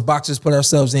all of us boxers put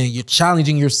ourselves in. You're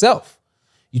challenging yourself.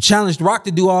 You challenged Rock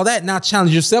to do all that. Now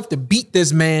challenge yourself to beat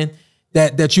this man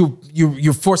that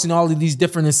you're forcing all of these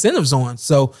different incentives on.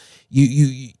 So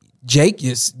Jake,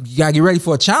 you gotta get ready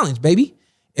for a challenge, baby.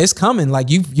 It's coming. Like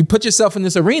you put yourself in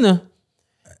this arena.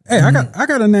 Hey, I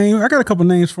got a name. I got a couple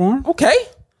names for him. Okay.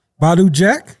 Badu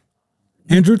Jack,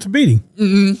 Andrew Tabiti.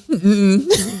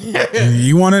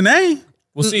 You want a name?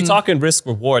 Well, see, talking risk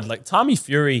reward, like Tommy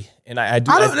Fury, and I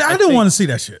don't want to see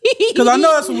that shit because I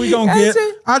know that's what we gonna get.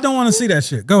 I don't want to see that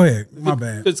shit. Go ahead. My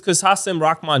bad. Because Hasim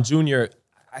Rahman Jr.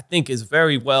 I think is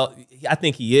very well. I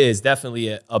think he is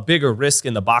definitely a bigger risk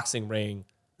in the boxing ring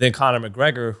than Conor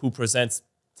McGregor, who presents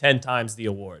 10 times the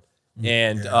award.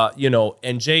 And,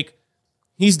 and Jake,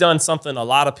 he's done something a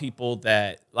lot of people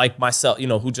that, like myself,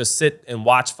 who just sit and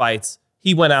watch fights,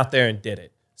 he went out there and did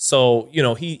it. So,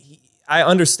 I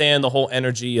understand the whole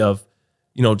energy of,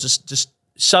 just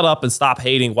shut up and stop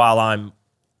hating while I'm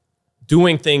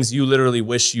doing things you literally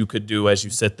wish you could do as you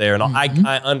sit there. And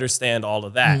I understand all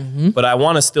of that. But I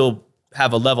want to still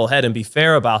have a level head and be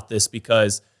fair about this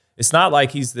because it's not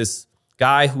like he's this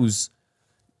guy who's,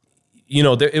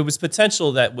 it was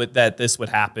potential that this would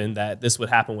happen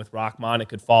with Rahman. It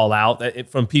could fall out.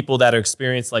 From people that are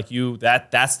experienced like you,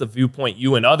 that's the viewpoint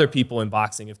you and other people in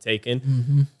boxing have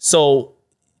taken. So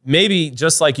maybe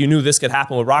just like you knew this could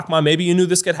happen with Rahman, maybe you knew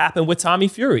this could happen with Tommy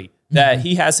Fury, that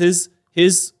he has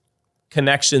his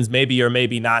connections maybe or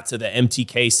maybe not to the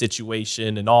MTK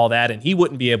situation and all that, and he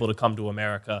wouldn't be able to come to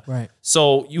America. Right.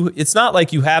 So it's not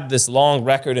like you have this long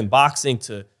record in boxing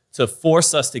to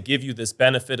force us to give you this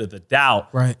benefit of the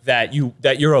doubt that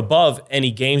you're above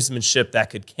any gamesmanship that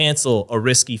could cancel a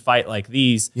risky fight like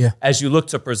these. Yeah. As you look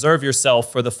to preserve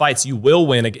yourself for the fights you will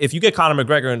win. If you get Conor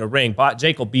McGregor in the ring,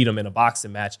 Jake will beat him in a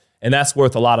boxing match, and that's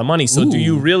worth a lot of money. So do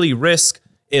you really risk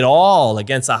it all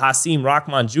against a Hasim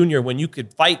Rahman Jr. when you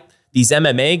could fight these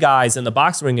MMA guys in the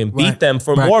boxing ring and beat them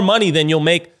for more money than you'll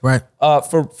make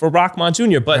for Rahman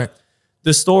Jr.? But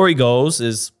the story goes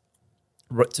is,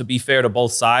 to be fair to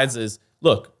both sides, is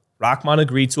look, Rahman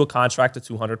agreed to a contract of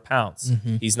 200 pounds.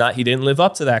 He didn't live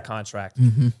up to that contract.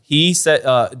 He said,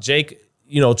 Jake,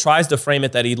 tries to frame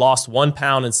it that he lost 1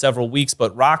 pound in several weeks,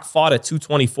 but Rock fought at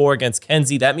 224 against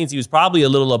Kenzie. That means he was probably a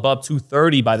little above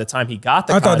 230 by the time he got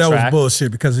the contract. I thought that was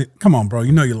bullshit because, come on, bro,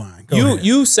 you're lying.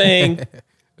 You saying,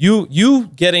 you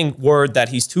getting word that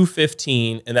he's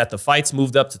 215 and that the fight's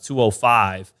moved up to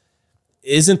 205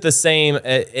 isn't the same,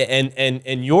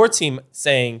 and your team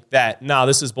saying that, no,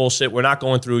 this is bullshit, we're not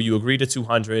going through, you agree to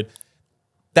 200.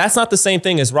 That's not the same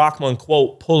thing as Rahman,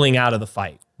 quote, pulling out of the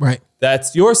fight. Right.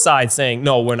 That's your side saying,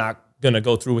 no, we're not going to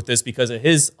go through with this because of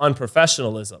his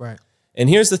unprofessionalism. Right. And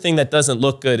here's the thing that doesn't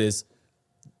look good is,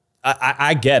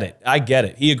 I get it. I get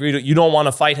it. He agreed. You don't want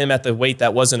to fight him at the weight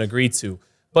that wasn't agreed to.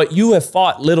 But you have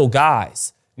fought little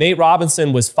guys Nate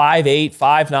Robinson was 5'8",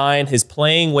 5'9". His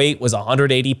playing weight was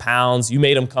 180 pounds. You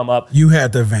made him come up. You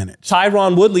had the advantage.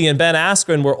 Tyron Woodley and Ben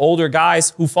Askren were older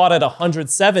guys who fought at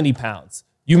 170 pounds.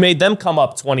 You made them come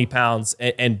up 20 pounds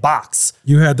and box.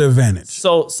 You had the advantage.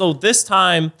 So this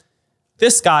time,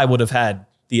 this guy would have had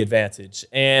the advantage.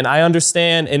 And I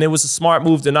understand, and it was a smart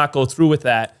move to not go through with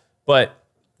that. But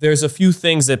there's a few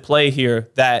things at play here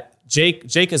that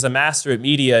Jake is a master at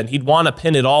media, and he'd want to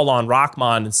pin it all on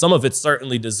Rahman, and some of it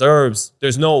certainly deserves.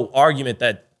 There's no argument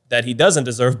that he doesn't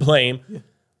deserve blame,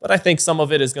 but I think some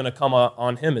of it is going to come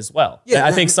on him as well. Yeah,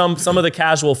 I think some of the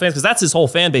casual fans, because that's his whole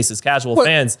fan base is casual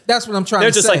fans. That's what I'm trying to say.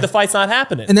 They're just like, the fight's not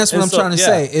happening. And that's what I'm trying to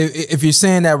say. If you're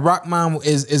saying that Rahman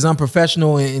is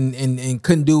unprofessional and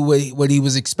couldn't do what he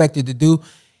was expected to do,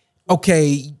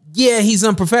 okay, yeah, he's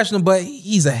unprofessional, but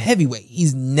he's a heavyweight.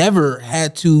 He's never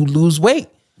had to lose weight.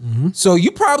 So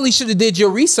you probably should have did your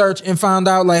research and found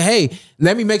out, like, hey,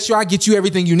 let me make sure I get you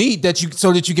everything you need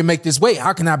so that you can make this weight.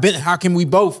 How can we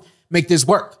both make this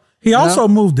work? He also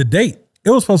moved the date.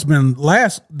 It was supposed to be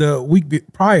the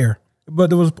week prior,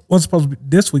 but it was supposed to be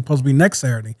this week, supposed to be next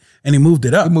Saturday, and he moved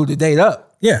it up. He moved the date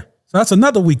up. Yeah. So that's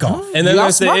another week off. And then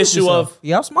there's the issue of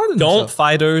don't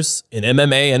fighters in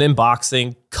MMA and in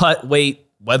boxing cut weight,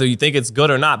 whether you think it's good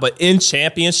or not, but in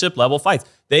championship level fights,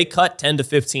 they cut 10 to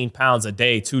 15 pounds a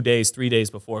day, 2 days, 3 days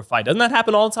before a fight. Doesn't that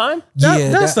happen all the time?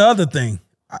 That's the other thing.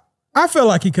 I feel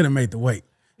like he could have made the weight.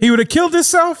 He would have killed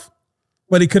himself,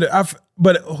 but he could have.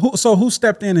 Who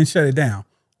stepped in and shut it down?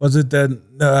 Was it there's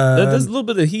a little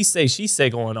bit of he say, she say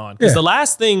going on. Because the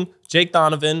last thing Jake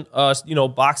Donovan,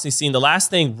 boxing scene, the last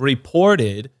thing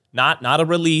reported, not a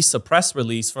release, a press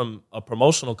release from a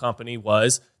promotional company,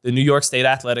 was the New York State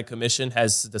Athletic Commission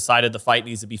has decided the fight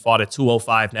needs to be fought at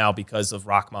 205 now because of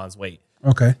Rahman's weight.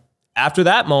 Okay. After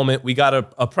that moment, we got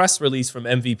a press release from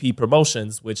MVP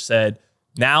Promotions, which said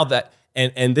now that,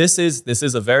 and this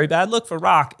is a very bad look for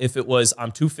Rock if it was,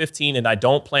 I'm 215 and I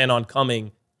don't plan on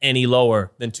coming any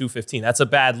lower than 215. That's a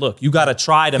bad look. You got to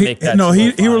try to make that. No,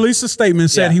 he released a statement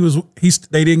and said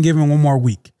they didn't give him one more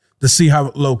week to see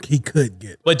how low he could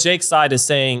get. But Jake's side is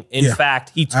saying, in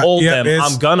fact, he told them,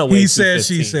 I'm going to wait. He said,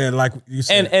 she said, like you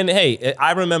said. And hey,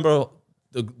 I remember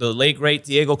the late, great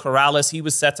Diego Corrales. He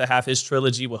was set to have his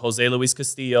trilogy with Jose Luis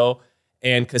Castillo.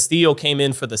 And Castillo came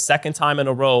in for the second time in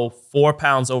a row, 4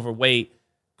 pounds overweight.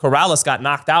 Corrales got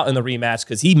knocked out in the rematch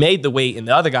because he made the weight and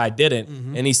the other guy didn't.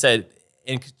 And he said,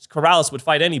 and Corrales would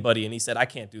fight anybody. And he said, I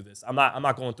can't do this. I'm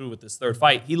not going through with this third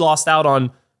fight. He lost out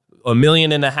on $1.5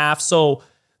 million. So,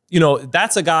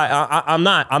 that's a guy. I'm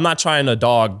not trying to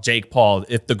dog Jake Paul.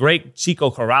 If the great Chico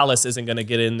Corrales isn't going to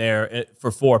get in there for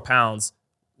 4 pounds,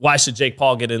 why should Jake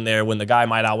Paul get in there when the guy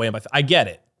might outweigh him? I get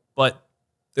it, but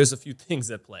there's a few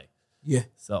things at play. Yeah.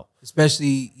 So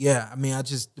especially, I mean,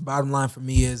 the bottom line for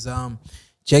me is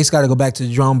Jake's got to go back to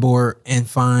the drawing board and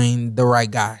find the right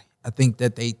guy. I think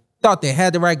that they thought they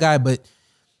had the right guy, but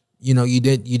you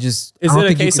just. Is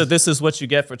it a case of this is what you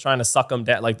get for trying to suck them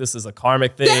down? Like this is a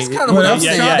karmic thing? That's kind of what I'm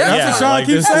saying. That's what Sean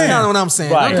keeps saying. That's kind of what I'm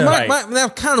saying. Right.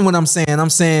 That's kind of what I'm saying.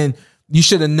 I'm saying you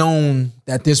should have known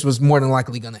that this was more than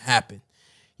likely going to happen.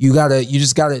 You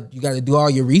gotta do all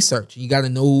your research. You gotta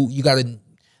know. You gotta,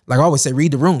 like I always say,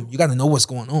 read the room. You gotta know what's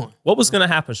going on. What was going to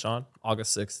happen, Sean?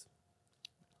 August 6th.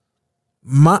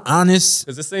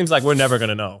 Because it seems like we're never going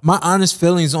to know. My honest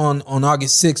feelings on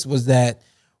August 6th was that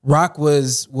Rock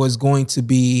was going to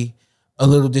be a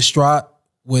little distraught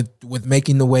with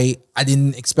making the weight. I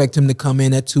didn't expect him to come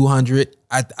in at 200.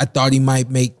 I thought he might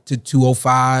make to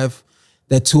 205,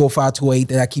 that 205, 208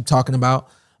 that I keep talking about.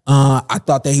 I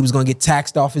thought that he was going to get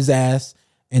taxed off his ass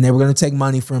and they were going to take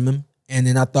money from him. And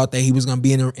then I thought that he was going to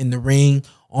be in the ring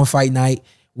on fight night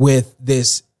with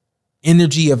this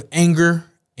energy of anger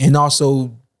and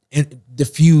also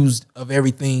diffused of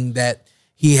everything that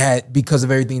he had because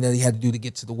of everything that he had to do to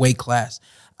get to the weight class.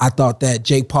 I thought that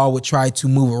Jake Paul would try to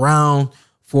move around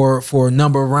for a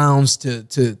number of rounds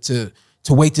to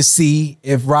wait to see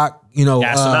if Rock,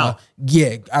 gas him out.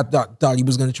 Yeah, I thought he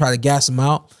was going to try to gas him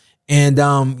out. And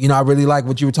I really like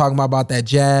what you were talking about that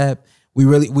jab.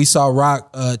 We saw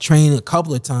Rock train a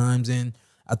couple of times, and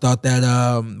I thought that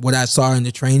what I saw in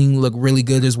the training looked really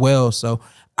good as well. So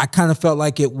I kind of felt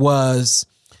like it was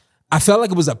a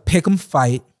pick'em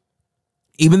fight.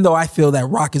 Even though I feel that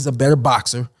Rock is a better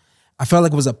boxer, I felt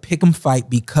like it was a pick'em fight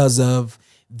because of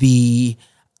the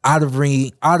out of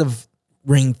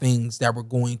ring things that were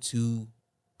going to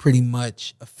pretty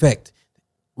much affect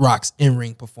Rock's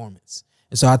in-ring performance.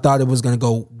 And so I thought it was going to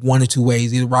go one or two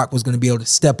ways. Either Rock was going to be able to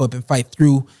step up and fight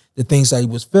through the things that he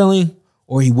was feeling,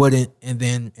 or he wouldn't, and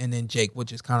then Jake would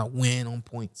just kind of win on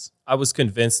points. I was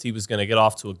convinced he was going to get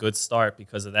off to a good start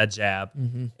because of that jab.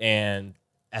 And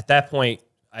at that point,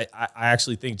 I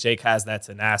actually think Jake has that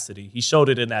tenacity. He showed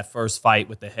it in that first fight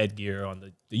with the headgear on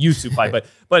the YouTube fight,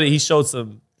 but he showed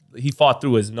he fought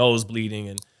through his nose bleeding.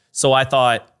 And so I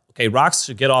thought, okay, Rox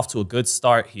should get off to a good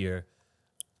start here.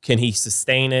 Can he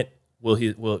sustain it?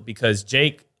 Because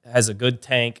Jake has a good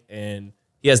tank and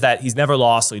he's never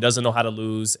lost, so he doesn't know how to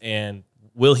lose. And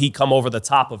will he come over the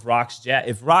top of Rock's jab?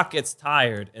 If Rock gets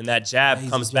tired and that jab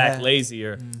comes back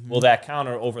lazier, will that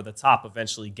counter over the top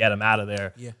eventually get him out of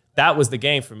there? Yeah. That was the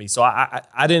game for me. So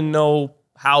I didn't know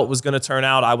how it was going to turn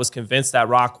out. I was convinced that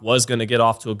Rock was going to get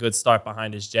off to a good start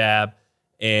behind his jab,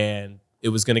 and it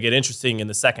was going to get interesting in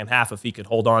the second half if he could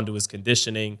hold on to his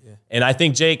conditioning. Yeah. And I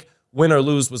think Jake, win or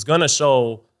lose, was going to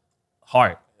show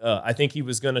heart. I think he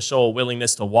was going to show a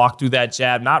willingness to walk through that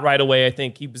jab. Not right away. I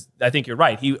think you're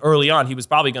right. Early on, he was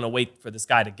probably going to wait for this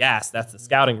guy to gas. That's the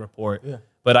scouting report. Yeah.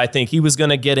 But I think he was going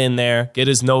to get in there, get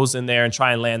his nose in there, and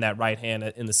try and land that right hand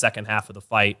in the second half of the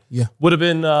fight. Yeah. Would have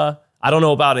been, I don't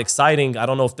know about exciting. I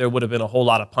don't know if there would have been a whole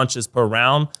lot of punches per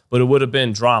round, but it would have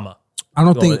been drama. I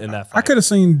don't think in that fight. I could have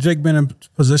seen Jake been in a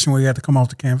position where he had to come off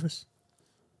the canvas,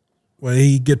 where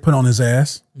he get put on his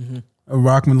ass.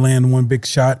 Rockman land one big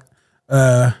shot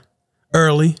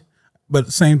early,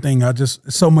 but same thing.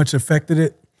 So much affected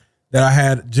it that I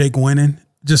had Jake winning.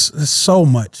 Just so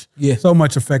much. Yeah. So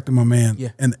much affected my man. Yeah.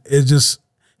 And it just,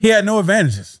 he had no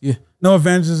advantages. Yeah. No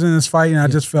advantages in this fight. And I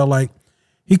just felt like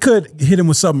he could hit him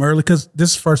with something early because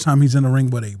this is the first time he's in the ring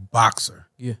with a boxer.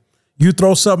 Yeah. You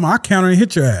throw something, I counter and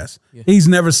hit your ass. Yeah. He's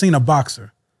never seen a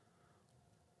boxer.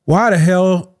 Why the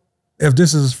hell, if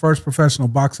this is his first professional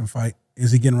boxing fight,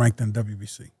 is he getting ranked in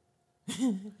WBC?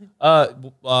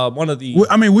 One of the...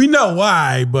 I mean, we know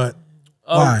why, but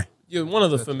why? Yeah, one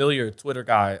of the familiar Twitter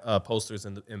guy posters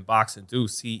in Boxing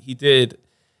Deuce,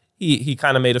 he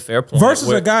kind of made a fair point. Versus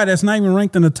a guy that's not even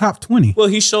ranked in the top 20. Well,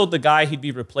 he showed the guy he'd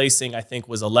be replacing, I think,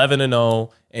 was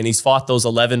 11-0, and he's fought those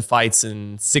 11 fights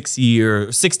in 6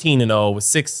 years, 16-0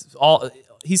 with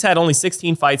he's had only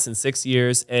 16 fights in 6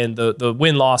 years, and the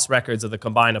win-loss records of the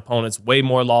combined opponents, way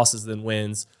more losses than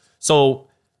wins. So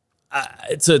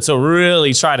to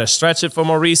really try to stretch it for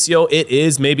Mauricio, it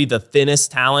is maybe the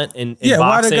thinnest talent in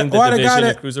boxing, the division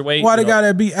of cruiserweight. Why the guy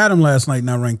that beat Adam last night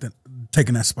not ranked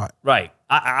taking that spot? Right.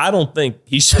 I don't think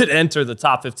he should enter the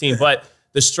top 15, but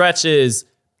the stretch is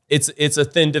it's a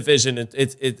thin division.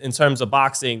 It's in terms of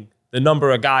boxing, the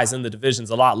number of guys in the division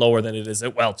is a lot lower than it is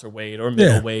at welterweight or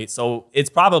middleweight. So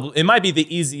it might be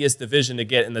the easiest division to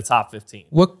get in the top 15.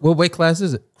 What weight class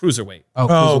is it? Cruiserweight.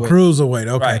 Oh, cruiserweight.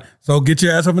 Okay. Right. So get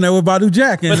your ass up in there with Badu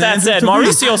Jack. But that said,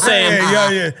 Mauricio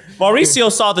saying, Mauricio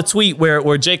saw the tweet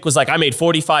where Jake was like, I made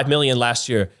 $45 million last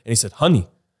year. And he said, honey,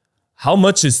 how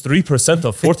much is 3%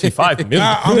 of $45 million?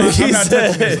 I'm not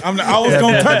touching this. I was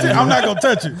going to touch it. I'm not going to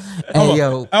touch it. I'm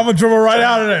going to dribble right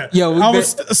out of that. Yo, I'm going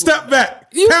to step back.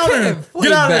 You counter can't play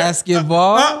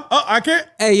basketball. I can't.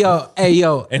 Hey,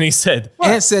 yo. And he said,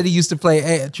 Ant said he used to play we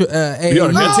are getting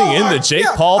in the Jake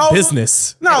Paul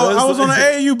business. No, I was on the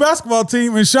AAU basketball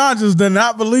team, and Sean just did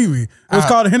not believe me. It was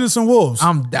called Henderson Wolves.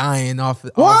 I'm dying off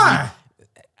it. Why?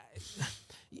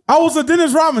 I was a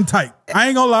Dennis Rodman type. I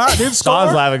ain't gonna lie. I didn't score.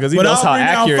 Sean's laughing because he knows how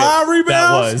accurate 5 rebounds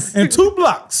that was. And 2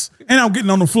 blocks. And I'm getting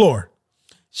on the floor.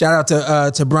 Shout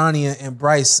out to Bronny and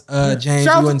Bryce James.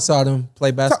 You went and saw them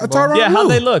play basketball. Yeah, how'd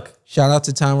they look? Shout out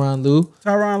to Tyronn Lue.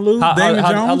 Damon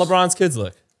Jones. How LeBron's kids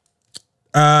look?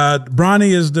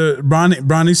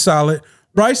 Bronny's solid.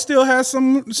 Bryce still has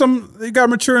some he got to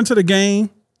mature into the game.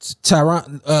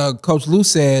 Coach Lue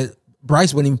said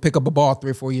Bryce wouldn't even pick up a ball 3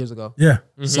 or 4 years ago. Yeah.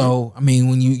 So I mean,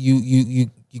 when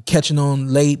you catching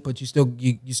on late, but you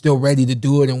still ready to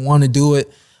do it and want to do it.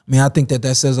 I mean, I think that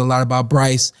says a lot about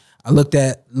Bryce. I looked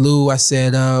at Lou. I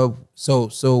said,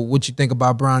 so what you think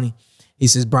about Bronny? He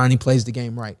says Bronny plays the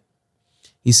game right.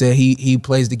 He said he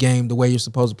plays the game the way you're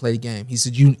supposed to play the game. He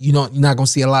said you're not gonna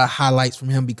see a lot of highlights from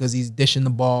him because he's dishing the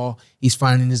ball. He's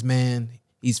finding his man.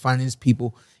 He's finding his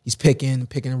people. He's picking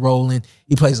and rolling.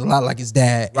 He plays a lot like his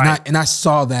dad. Right. And I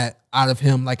saw that out of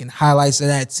him, like in highlights that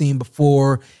I had seen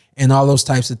before and all those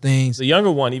types of things. The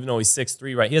younger one, even though he's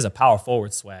 6'3", right, he has a power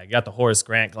forward swag. He got the Horace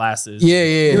Grant glasses.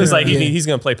 Yeah. He was he's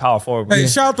going to play power forward. Hey,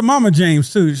 shout out to Mama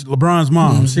James, too. LeBron's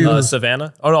mom. She was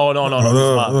Savannah? Oh, no.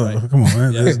 Mom, right. Come on,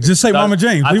 man. Just say Mama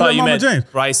James. I thought you Mama meant James.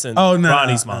 Bryce and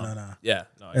Ronnie's mom. No. Yeah.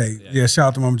 Hey, shout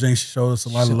out to Mama James. She showed us a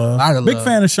lot of love. Big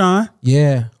fan of Sean.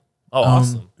 Yeah. Oh,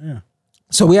 awesome. Yeah.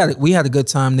 So we had a good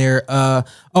time there. I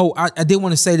did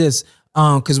want to say this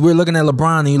because we're looking at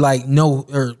LeBron and you're like, no,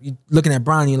 or you're looking at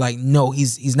Bron and you're like, no,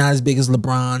 he's not as big as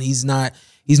LeBron. He's not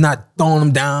He's not throwing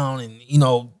them down, and you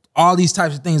know all these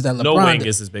types of things that LeBron. No wing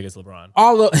is as big as LeBron.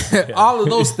 All of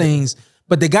those things.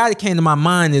 But the guy that came to my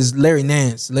mind is Larry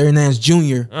Nance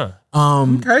Jr.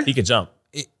 Okay. He could jump.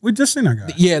 We just seen that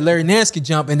guy. Yeah, Larry Nance could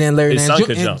jump, and then Larry His Nance son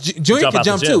could jump. Junior could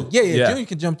jump too. Yeah, Junior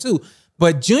could jump too.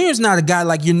 But Junior's not a guy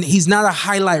like you. He's not a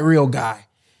highlight reel guy.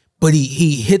 But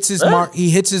he hits his mark. He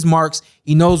hits his marks.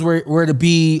 He knows where to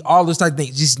be. All this type of things.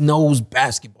 He just knows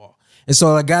basketball. And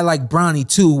so a guy like Bronny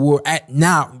too,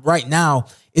 right now,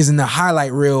 isn't the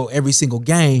highlight reel every single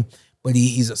game. But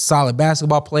he's a solid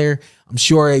basketball player. I'm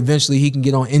sure eventually he can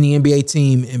get on any NBA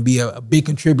team and be a big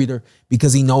contributor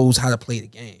because he knows how to play the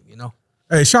game. You know.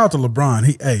 Hey, shout out to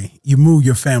LeBron. You move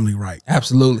your family right.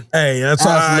 Absolutely. Hey, that's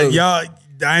all y'all.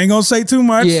 I ain't gonna say too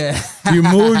much. Yeah. You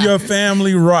move your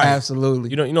family right.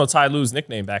 Absolutely. You know Ty Lue's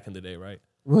nickname back in the day, right?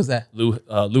 What was that? Lou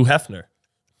Hefner.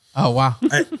 Oh wow.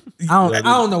 I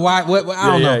don't know why. I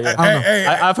don't know. Yeah. I don't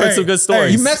know. I've heard some good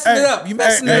stories. You messing it up. You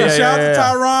messing it up. Shout out to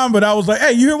Tyron, but I was like,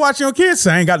 hey, you here watching your kids?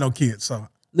 So I ain't got no kids, so.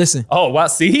 Listen. Oh wow,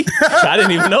 see? I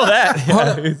didn't even know that. Hold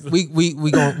up.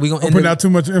 We gonna end Putting out too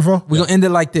much info. We're gonna end it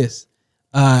like this.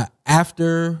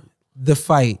 After the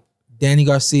fight, Danny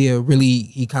Garcia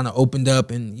he kind of opened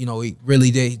up, and you know he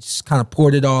really did. He just kind of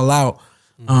poured it all out,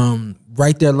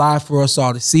 right there live for us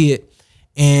all to see it.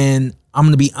 And I'm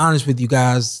gonna be honest with you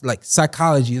guys. Like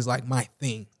psychology is like my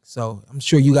thing. So I'm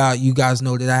sure you guys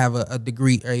know that I have a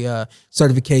degree, a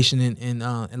certification in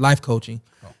life coaching,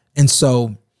 and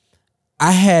so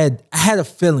I had a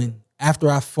feeling after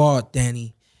I fought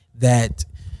Danny that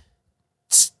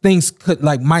things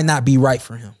might not be right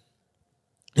for him.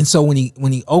 And so when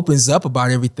he opens up about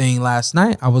everything last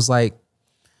night, I was like,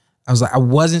 I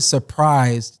wasn't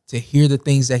surprised to hear the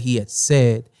things that he had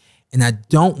said. And I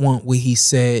don't want what he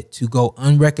said to go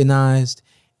unrecognized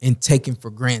and taken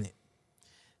for granted.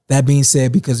 That being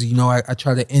said, because, you know, I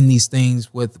try to end these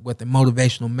things with a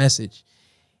motivational message.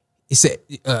 He said,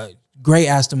 Gray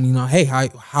asked him, you know, hey,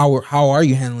 how are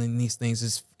you handling these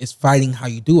things? Is fighting how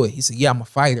you do it? He said, yeah, I'm a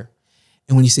fighter.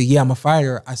 And when he said, yeah, I'm a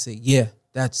fighter, I said, yeah,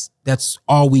 that's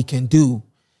all we can do.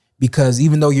 Because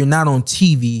even though you're not on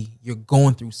TV, you're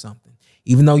going through something.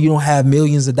 Even though you don't have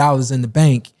millions of dollars in the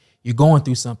bank, you're going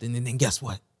through something. And then guess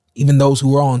what? Even those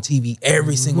who are on TV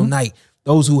every single night,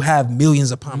 those who have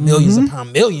millions upon millions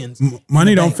upon millions.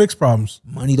 Money don't fix problems.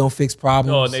 Money don't fix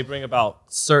problems. No, and they bring about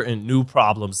certain new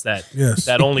problems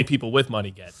that only people with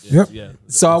money get. Yep. Yeah.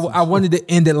 So I wanted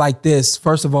to end it like this.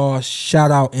 First of all,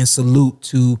 shout out and salute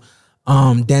to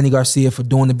Danny Garcia for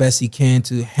doing the best he can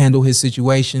to handle his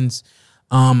situations.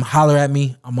 Holler at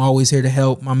me. I'm always here to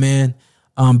help, my man.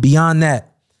 Beyond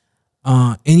that,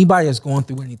 anybody that's going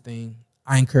through anything,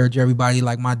 I encourage everybody.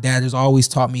 Like my dad has always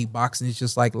taught me, boxing is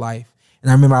just like life. And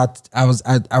I remember I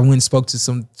went and spoke to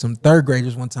some third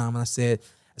graders one time, and I said,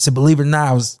 believe it or not,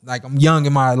 I was like, I'm young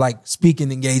in my like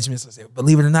speaking engagements. I said,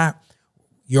 believe it or not,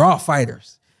 you're all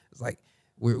fighters. It's like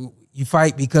you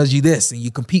fight because you this, and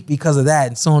you compete because of that,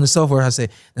 and so on and so forth. I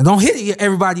said, now don't hit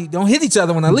everybody, don't hit each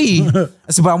other when I leave. I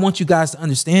said, but I want you guys to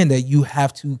understand that you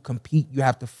have to compete, you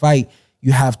have to fight,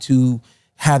 you have to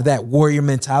have that warrior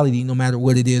mentality no matter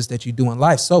what it is that you do in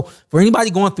life. So for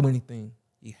anybody going through anything,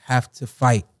 you have to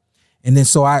fight. And then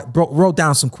so I wrote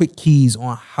down some quick keys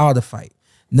on how to fight.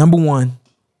 Number one,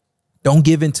 don't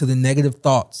give in to the negative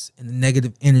thoughts and the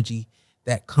negative energy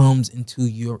that comes into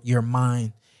your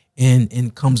mind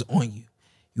and comes on you.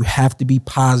 You have to be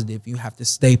positive. You have to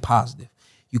stay positive.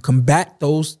 You combat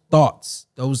those thoughts,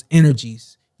 those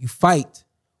energies. You fight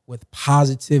with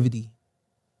positivity.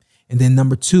 And then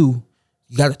number two,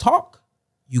 you got to talk.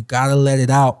 You got to let it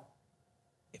out.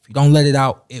 If you don't let it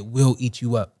out, it will eat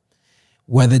you up.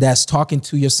 Whether that's talking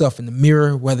to yourself in the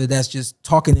mirror, whether that's just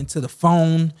talking into the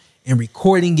phone and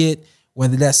recording it,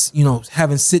 whether that's, you know,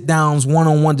 having sit downs,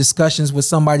 one-on-one discussions with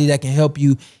somebody that can help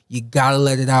you, you got to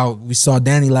let it out. We saw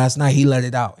Danny last night. He let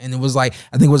it out. And it was like,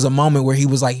 I think it was a moment where he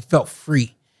was like, he felt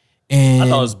free. And I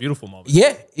thought it was a beautiful moment.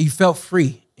 Yeah, he felt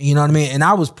free. You know what I mean? And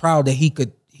I was proud that he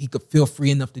could feel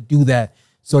free enough to do that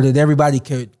so that everybody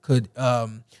could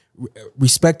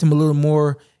respect him a little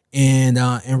more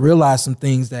and realize some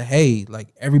things that, hey, like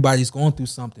everybody's going through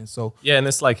something. So yeah, and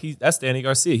it's like that's Danny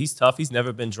Garcia. He's tough. He's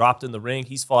never been dropped in the ring.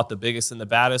 He's fought the biggest and the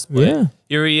baddest. But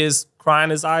here he is crying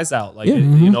his eyes out. Like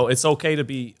you know, it's okay to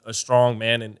be a strong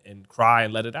man and cry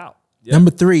and let it out. Yeah.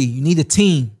 Number three, you need a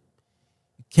team.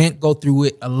 You can't go through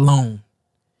it alone.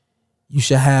 You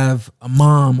should have a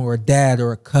mom or a dad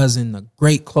or a cousin, a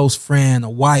great close friend, a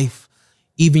wife,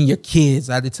 even your kids.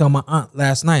 I had to tell my aunt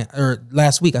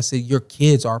last week, I said, your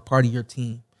kids are a part of your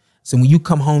team. So when you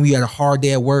come home, you had a hard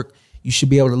day at work, you should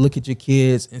be able to look at your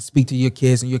kids and speak to your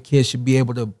kids, and your kids should be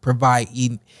able to provide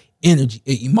energy,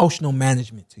 emotional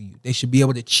management to you. They should be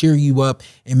able to cheer you up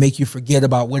and make you forget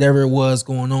about whatever it was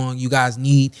going on. You guys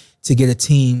need to get a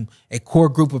team, a core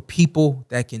group of people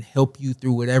that can help you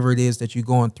through whatever it is that you're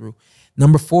going through.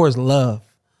 Number 4 is love.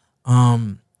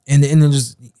 And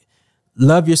just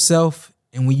love yourself.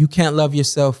 And when you can't love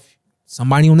yourself,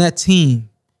 somebody on that team,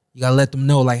 you gotta let them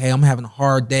know, like, hey, I'm having a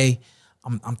hard day.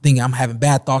 I'm thinking, I'm having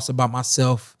bad thoughts about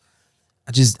myself.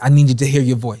 I need you to hear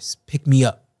your voice. Pick me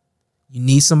up. You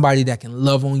need somebody that can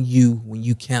love on you when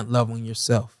you can't love on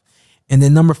yourself. And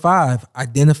then number 5,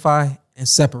 identify and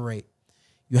separate.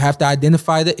 You have to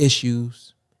identify the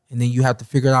issues, and then you have to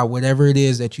figure out whatever it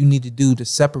is that you need to do to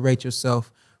separate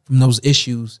yourself from those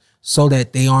issues so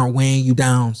that they aren't weighing you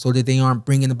down, so that they aren't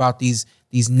bringing about these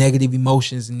negative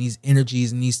emotions and these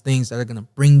energies and these things that are going to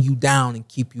bring you down and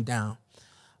keep you down.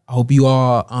 I hope you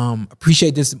all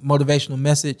appreciate this motivational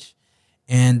message,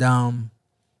 and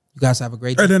you guys have a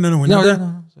great day. No.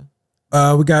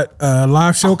 We got a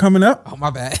live show coming up. Oh, my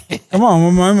bad. Come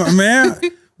on, man.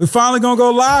 We're finally gonna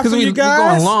go live for you guys.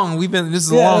 We're going long. This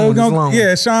is long.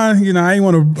 Yeah, Sean. You know, I ain't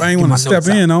want to step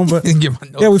in on, but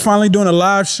yeah, we're finally doing a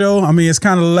live show. I mean, it's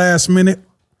kind of the last minute.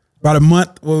 About a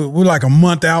month. We're like a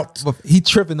month out. But he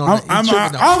tripping on that. I'm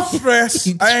stressed.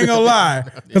 I ain't gonna lie,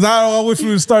 because I wish we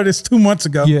would start this 2 months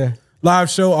ago. Yeah.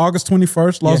 Live show August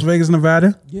 21st, Las Vegas,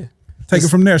 Nevada. Yeah. Take it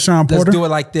from there, Sean Porter. Let's do it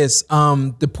like this.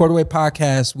 The Porterway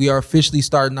Podcast, we are officially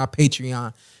starting our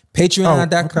Patreon.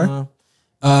 Patreon.com.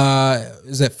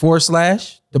 Is that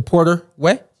 /The Porter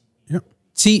Way? Yep.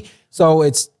 So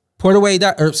it's Porterway.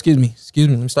 Excuse me. Let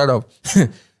me start over.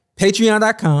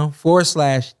 Patreon.com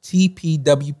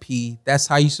 /TPWP. That's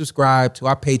how you subscribe to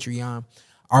our Patreon.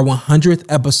 Our 100th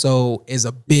episode is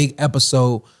a big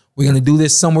episode. We're going to do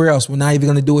this somewhere else. We're not even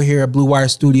going to do it here at Blue Wire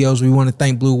Studios. We want to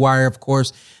thank Blue Wire, of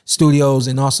course, Studios,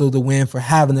 and also the Win for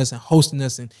having us and hosting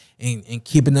us and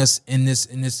keeping us in this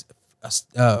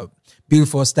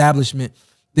beautiful establishment.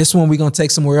 This one we're going to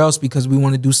take somewhere else because we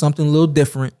want to do something a little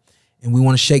different, and we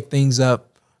want to shake things up.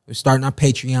 We're starting our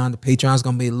Patreon. The Patreon is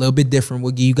going to be a little bit different.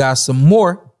 We'll give you guys some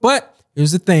more, but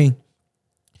here's the thing.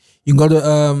 You can go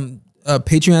to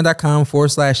patreon.com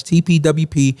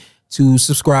 /TPWP to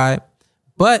subscribe.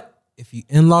 But if you're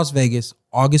in Las Vegas,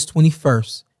 August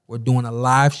 21st, we're doing a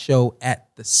live show at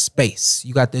the Space.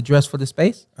 You got the address for the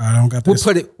Space? I don't got this.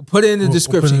 We'll put it in the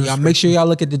description. Y'all make sure y'all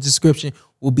look at the description.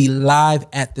 We'll be live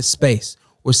at the Space.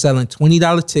 We're selling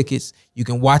 $20 tickets. You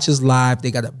can watch us live.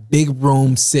 They got a big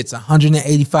room, sits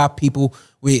 185 people.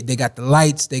 They got the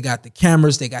lights, they got the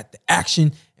cameras, they got the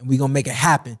action, and we're gonna make it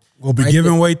happen. We'll be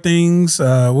giving away things.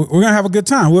 We're gonna have a good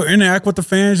time. We'll interact with the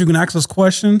fans. You can ask us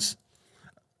questions.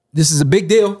 This is a big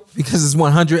deal because it's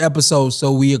 100 episodes.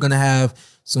 So we are gonna have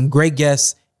some great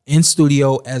guests in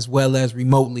studio as well as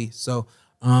remotely. So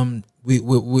we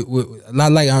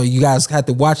not like you guys had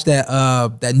to watch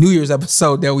that New Year's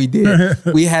episode that we did.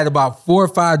 We had about 4 or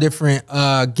 5 different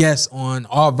guests on,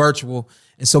 all virtual,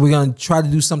 and so we're gonna try to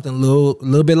do something a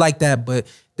little bit like that, but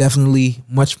definitely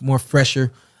much more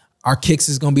fresher. Our kicks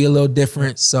is gonna be a little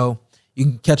different, so you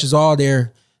can catch us all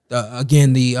there.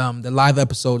 The live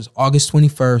episode is August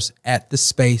 21st at the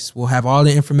Space. We'll have all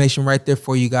the information right there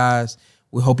for you guys.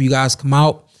 We hope you guys come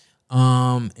out,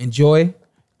 enjoy.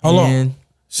 Hold on.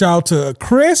 Shout out to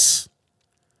Chris,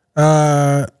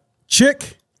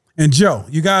 Chick, and Joe.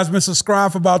 You guys been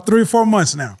subscribed for about 3 or 4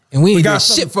 months now. And we ain't got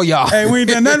shit for y'all. Hey, we ain't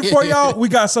done nothing for y'all. We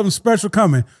got something special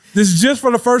coming. This is just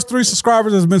for the first 3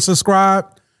 subscribers that's been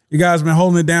subscribed. You guys been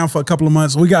holding it down for a couple of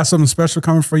months. We got something special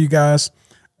coming for you guys.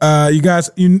 You guys,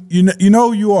 you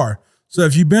know who you are. So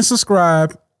if you've been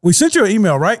subscribed, we sent you an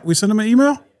email, right? We sent them an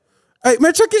email. Hey,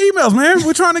 man, check your emails, man.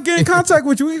 We're trying to get in contact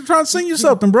with you. We're trying to send you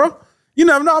something, bro. You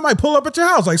never know. I might pull up at your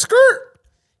house like, skirt.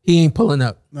 He ain't pulling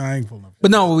up. No, I ain't pulling up. But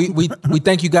no, we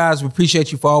thank you guys. We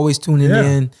appreciate you for always tuning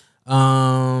in.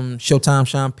 Showtime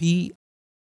Sean P.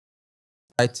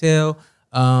 I tell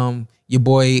your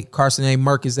boy Carson A.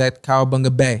 Marcus at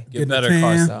Cowabunga Bay. Get better,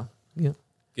 Carson. Yeah.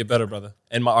 Get better, brother.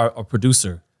 And our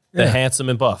producer, the handsome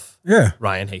and buff. Yeah.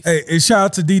 Ryan Hayes. Hey, shout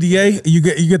out to DDA. You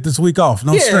get this week off.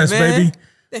 No stress, man. Baby.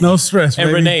 No stress, and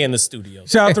baby. Renee in the studio.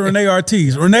 Shout out to Renee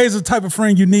Ortiz. Renee's the type of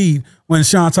friend you need when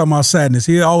Sean talking about sadness.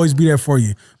 He'll always be there for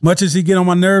you. Much as he get on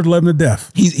my nerves, love him to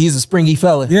death. He's a springy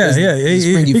fella. Yeah.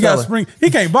 He got spring. He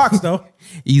can't box though.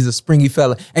 He's a springy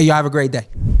fella. Hey, y'all have a great day.